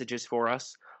leave messages for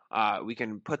us. We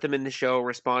can put them in the show,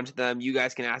 respond to them. You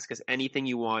guys can ask us anything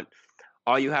you want.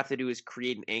 All you have to do is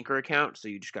create an Anchor account. So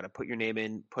you just got to put your name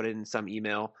in, put it in some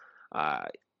email.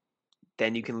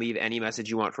 Then you can leave any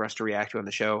message you want for us to react to on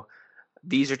the show.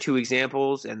 These are two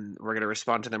examples, and we're going to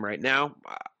respond to them right now.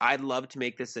 I'd love to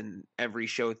make this an every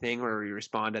show thing where we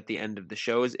respond at the end of the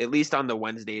shows, at least on the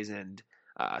Wednesdays and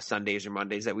Sundays or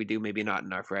Mondays that we do. Maybe not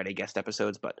in our Friday guest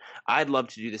episodes, but I'd love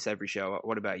to do this every show.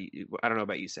 What about you? I don't know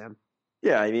about you, Sam.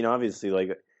 Yeah, I mean, obviously,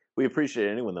 like, we appreciate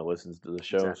anyone that listens to the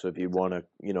show. Exactly. So if you want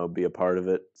to, be a part of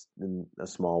it in a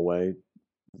small way,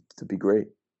 it'd be great.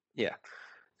 Yeah.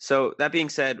 So that being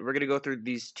said, we're going to go through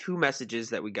these two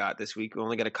messages that we got this week. We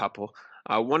only got a couple.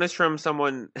 One is from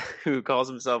someone who calls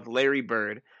himself Larry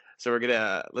Bird. So we're going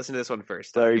to listen to this one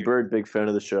first. Larry Bird, big fan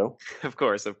of the show. Of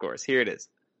course. Here it is.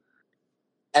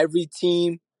 Every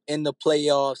team in the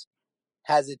playoffs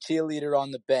has a cheerleader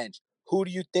on the bench. Who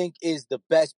do you think is the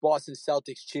best Boston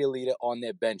Celtics cheerleader on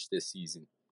their bench this season?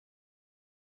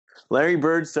 Larry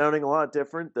Bird sounding a lot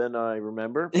different than I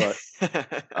remember,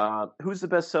 but who's the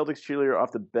best Celtics cheerleader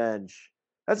off the bench?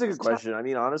 That's a good question. I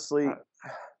mean, honestly,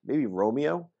 maybe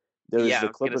Romeo. There was the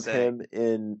clip of him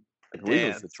in, I believe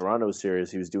it was the Toronto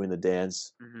series. He was doing the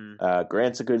dance. Mm-hmm.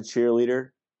 Grant's a good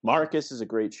cheerleader. Marcus is a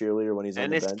great cheerleader when he's on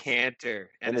the bench.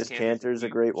 Ennis Cantor's a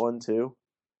great one, too.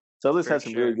 Celtics have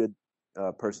some really good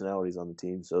personalities on the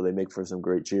team, so they make for some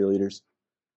great cheerleaders.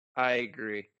 I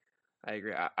agree.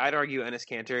 I'd argue Ennis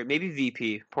Cantor, maybe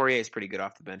VP. Poirier is pretty good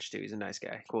off the bench too. He's a nice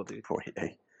guy, cool dude.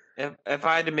 Poirier. If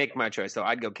I had to make my choice, though,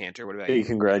 I'd go Cantor. What about you?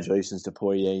 Congratulations to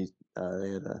Poirier.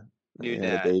 They had a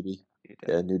baby.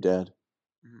 New dad.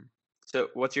 Mm-hmm. So,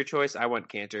 what's your choice? I want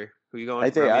Cantor. Who are you going?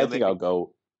 I think I'll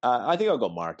go. I think I'll go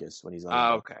Marcus when he's on.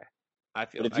 Oh, okay.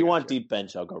 But if you want deep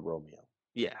bench, I'll go Romeo.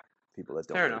 Yeah. People that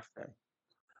don't. Fair enough.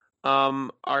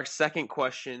 Our second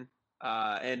question,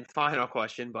 and final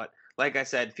question, but like I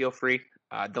said, feel free.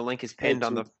 The link is pinned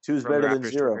on the two's better than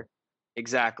zero. Twitter.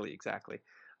 Exactly.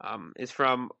 It's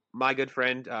from my good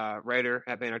friend, writer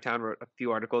at Bannertown, wrote a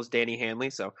few articles, Danny Hanley.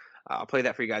 So I'll play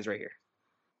that for you guys right here.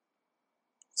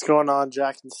 What's going on,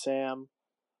 Jack and Sam?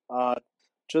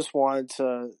 Just wanted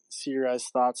to see your guys'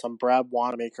 thoughts on Brad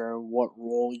Wanamaker and what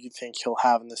role you think he'll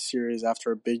have in the series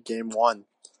after a big game one.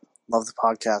 Love the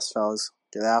podcast, fellas.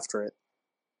 Get after it.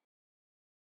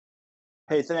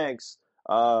 Hey, thanks.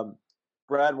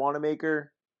 Brad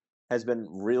Wanamaker has been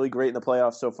really great in the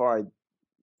playoffs so far. I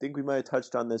think we might have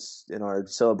touched on this in our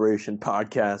celebration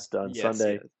podcast on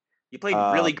Sunday. Yes. He played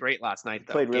really great last night,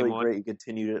 though. Played really great. He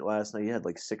continued it last night. He had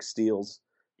like 6 steals.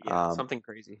 Yeah, something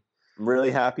crazy. I'm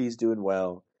really happy he's doing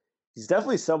well. He's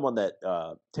definitely someone that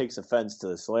takes offense to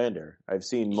the slander. I've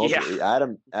seen multiple. Yeah.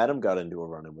 Adam got into a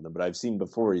run-in with him, but I've seen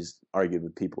before he's argued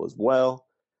with people as well.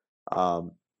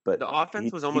 But the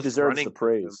offense was almost he deserves running the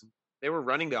praise. They were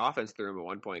running the offense through him at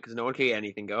one point because no one could get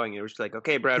anything going. It was just like,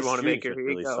 okay, Brad Wanamaker, here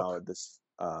you go. Solid this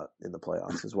in the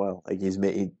playoffs as well. Like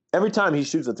every time he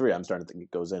shoots a 3, I'm starting to think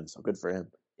it goes in. So good for him.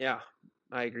 Yeah,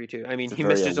 I agree too. I mean, he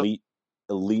missed his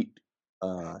elite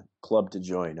club to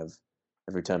join of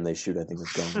every time they shoot. I think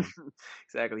it's going.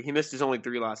 Exactly. He missed his only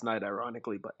 3 last night,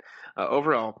 ironically, but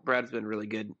overall, Brad's been really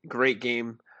good. Great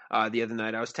game the other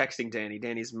night. I was texting Danny.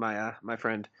 Danny's my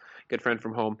friend, good friend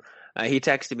from home. He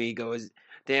texted me. He goes,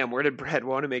 "Damn, where did Brad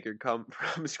Wanamaker come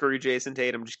from? Screw Jason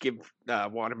Tatum. Just give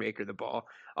Wanamaker the ball."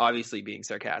 Obviously being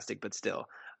sarcastic, but still.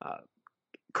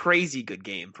 Crazy good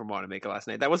game from Wanamaker last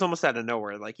night. That was almost out of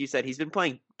nowhere. Like you said, he's been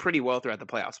playing pretty well throughout the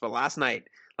playoffs, but last night,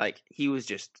 like, he was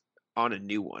just on a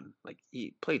new one. Like,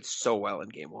 he played so well in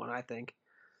game 1, I think.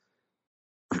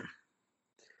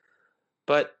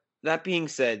 But that being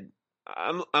said,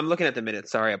 I'm looking at the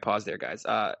minutes. Sorry, I paused there, guys.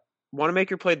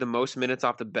 Wanamaker played the most minutes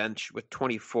off the bench with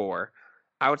 24.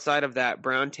 Outside of that,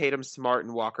 Brown, Tatum, Smart,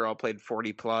 and Walker all played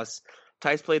 40+.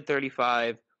 Tice played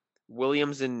 35.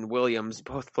 Williams and Williams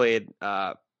both played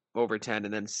over 10,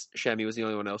 and then Shemi was the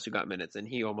only one else who got minutes, and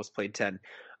he almost played 10.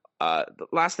 The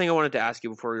last thing I wanted to ask you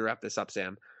before we wrap this up,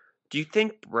 Sam, do you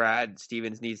think Brad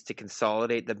Stevens needs to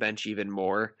consolidate the bench even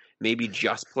more? Maybe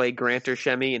just play Grant or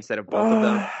Shemi instead of both of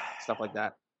them? Stuff like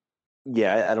that.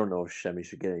 Yeah, I don't know if Shemi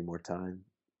should get any more time.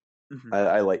 Mm-hmm.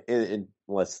 I like it,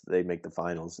 unless they make the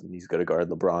finals and he's going to guard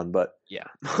LeBron, but yeah.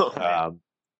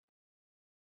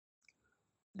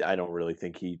 I don't really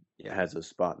think he has a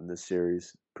spot in this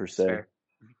series per se. Fair.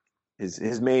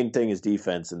 His main thing is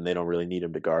defense, and they don't really need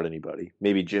him to guard anybody.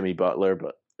 Maybe Jimmy Butler,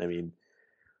 but I mean,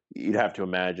 you'd have to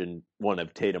imagine one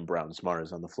of Tatum, Brown, Smart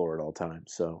is on the floor at all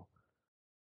times. So,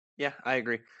 yeah, I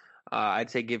agree.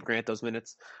 I'd say give Grant those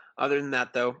minutes. Other than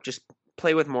that, though, just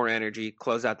play with more energy.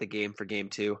 Close out the game for Game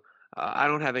 2. I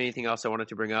don't have anything else I wanted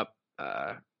to bring up.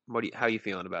 How are you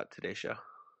feeling about today's show?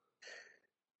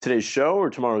 Today's show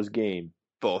or tomorrow's game?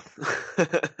 Both.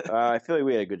 I feel like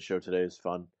we had a good show today. It was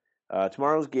fun.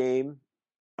 Tomorrow's game,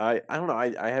 I don't know.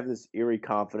 I have this eerie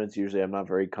confidence. Usually I'm not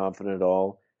very confident at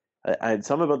all. I had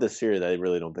something about this series that I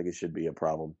really don't think it should be a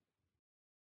problem.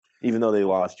 Even though they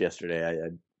lost yesterday,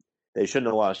 they shouldn't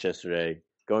have lost yesterday.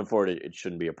 Going forward, it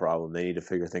shouldn't be a problem. They need to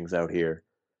figure things out here.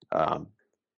 I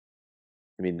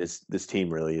mean, this team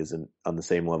really isn't on the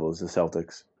same level as the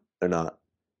Celtics. They're not.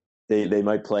 They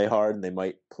might play hard and they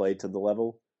might play to the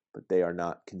level, but they are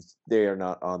not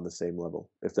on the same level,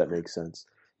 if that makes sense.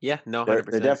 Yeah, no,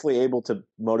 100%. They're definitely able to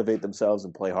motivate themselves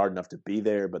and play hard enough to be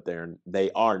there, but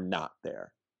they are not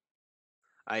there.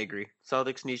 I agree.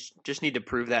 Celtics just need to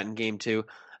prove that in Game 2.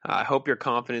 I hope your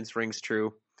confidence rings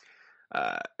true.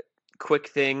 Quick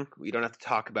thing, we don't have to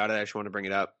talk about it. I just want to bring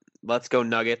it up. Let's go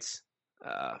Nuggets.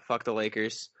 Fuck the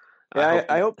Lakers. Yeah,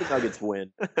 I hope the Nuggets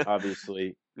win.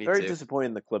 Obviously, very too. disappointed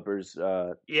in the Clippers.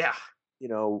 Yeah,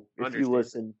 if you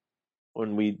listen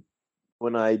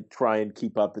when I try and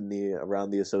keep up around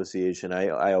the association,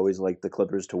 I always like the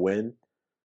Clippers to win.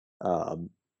 And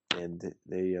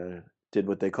they did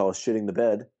what they call shitting the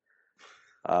bed.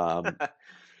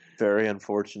 Very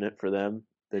unfortunate for them.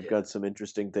 They've got some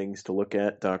interesting things to look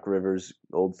at. Doc Rivers,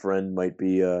 old friend, might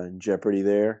be in jeopardy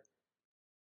there.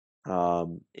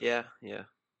 Yeah.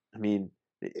 I mean,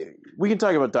 we can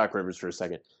talk about Doc Rivers for a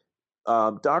second.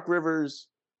 Doc Rivers,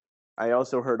 I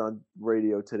also heard on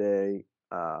radio today,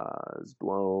 has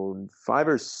blown 5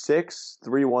 or 6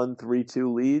 3-1,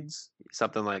 3-2 leads.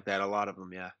 Something like that. A lot of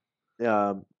them,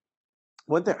 yeah.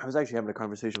 One thing, I was actually having a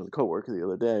conversation with a coworker the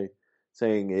other day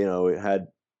saying, it had,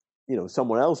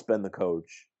 someone else been the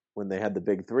coach when they had the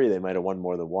big 3, they might have won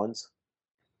more than once.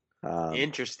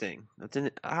 Interesting. That's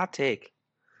a hot take.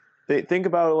 Think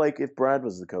about it, like if Brad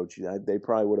was the coach, they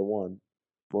probably would have won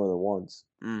more than once.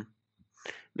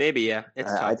 Maybe, yeah.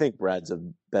 I think Brad's a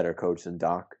better coach than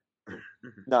Doc.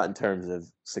 Not in terms of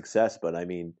success, but I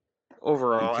mean,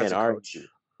 overall, you can't argue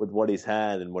with what he's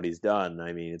had and what he's done.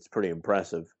 I mean, it's pretty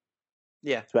impressive.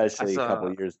 Yeah, especially a couple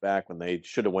of years back when they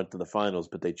should have went to the finals,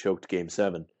 but they choked Game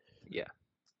 7. Yeah,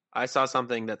 I saw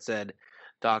something that said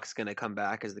Doc's going to come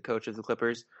back as the coach of the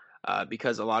Clippers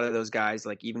because a lot of those guys,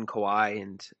 like even Kawhi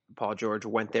and Paul George,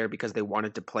 went there because they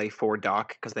wanted to play for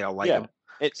Doc because they all like him.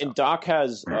 And Doc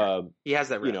has he has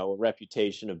that a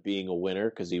reputation of being a winner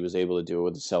because he was able to do it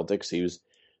with the Celtics.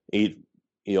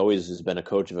 He always has been a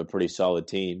coach of a pretty solid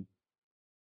team.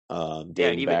 Even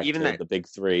that the big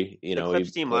 3, the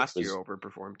Clips team last year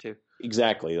overperformed too.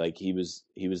 Exactly, like he was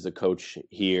the coach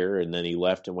here, and then he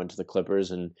left and went to the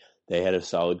Clippers, and they had a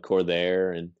solid core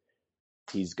there, and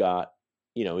he's got,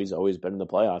 he's always been in the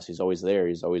playoffs. He's always there.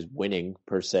 He's always winning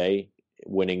per se,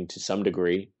 winning to some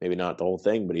degree, maybe not the whole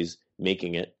thing, but he's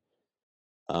making it.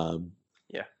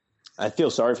 Yeah, I feel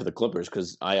sorry for the Clippers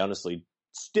because I honestly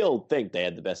still think they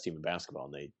had the best team in basketball,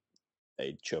 and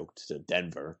they choked to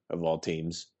Denver of all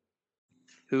teams.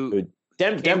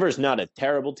 Denver's not a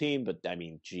terrible team, but I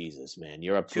mean, Jesus, man,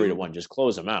 you're up 3-1. Just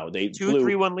close them out. They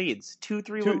 2-3-1 leads.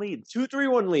 2-3-1 leads.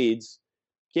 2-3-1 leads.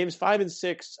 Games 5 and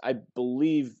 6, I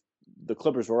believe the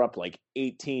Clippers were up like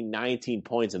 18, 19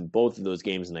 points in both of those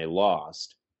games, and they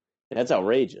lost. That's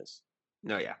outrageous.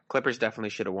 No, yeah, Clippers definitely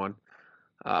should have won.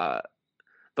 But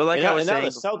like I was saying, now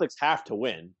the Celtics have to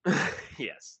win.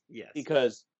 Yes,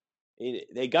 because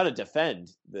they got to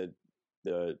defend the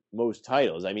most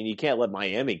titles. I mean, you can't let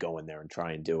Miami go in there and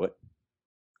try and do it.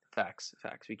 Facts.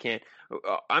 We can't.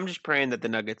 I'm just praying that the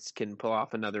Nuggets can pull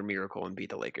off another miracle and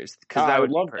beat the Lakers because that would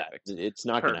love be perfect. That. It's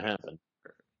not going to happen.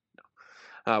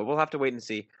 No, we'll have to wait and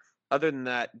see. Other than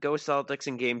that, go Celtics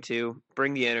in Game 2.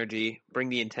 Bring the energy. Bring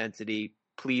the intensity.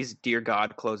 Please, dear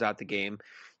God, close out the game.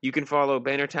 You can follow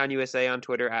Bannertown USA on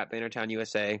Twitter at Bannertown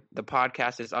USA. The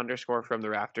podcast is _from the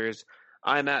rafters.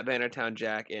 I'm at Bannertown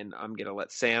Jack, and I'm going to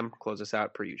let Sam close us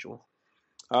out per usual.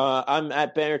 I'm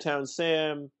at Bannertown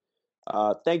Sam.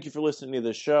 Thank you for listening to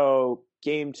the show.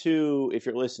 Game 2, if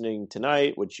you're listening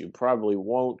tonight, which you probably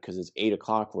won't because it's 8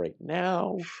 o'clock right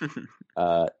now.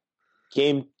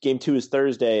 Game 2 is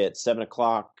Thursday at 7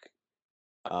 o'clock.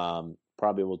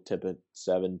 Probably will tip at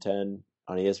 7:10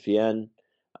 on ESPN.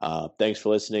 Thanks for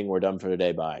listening. We're done for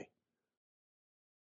today. Bye.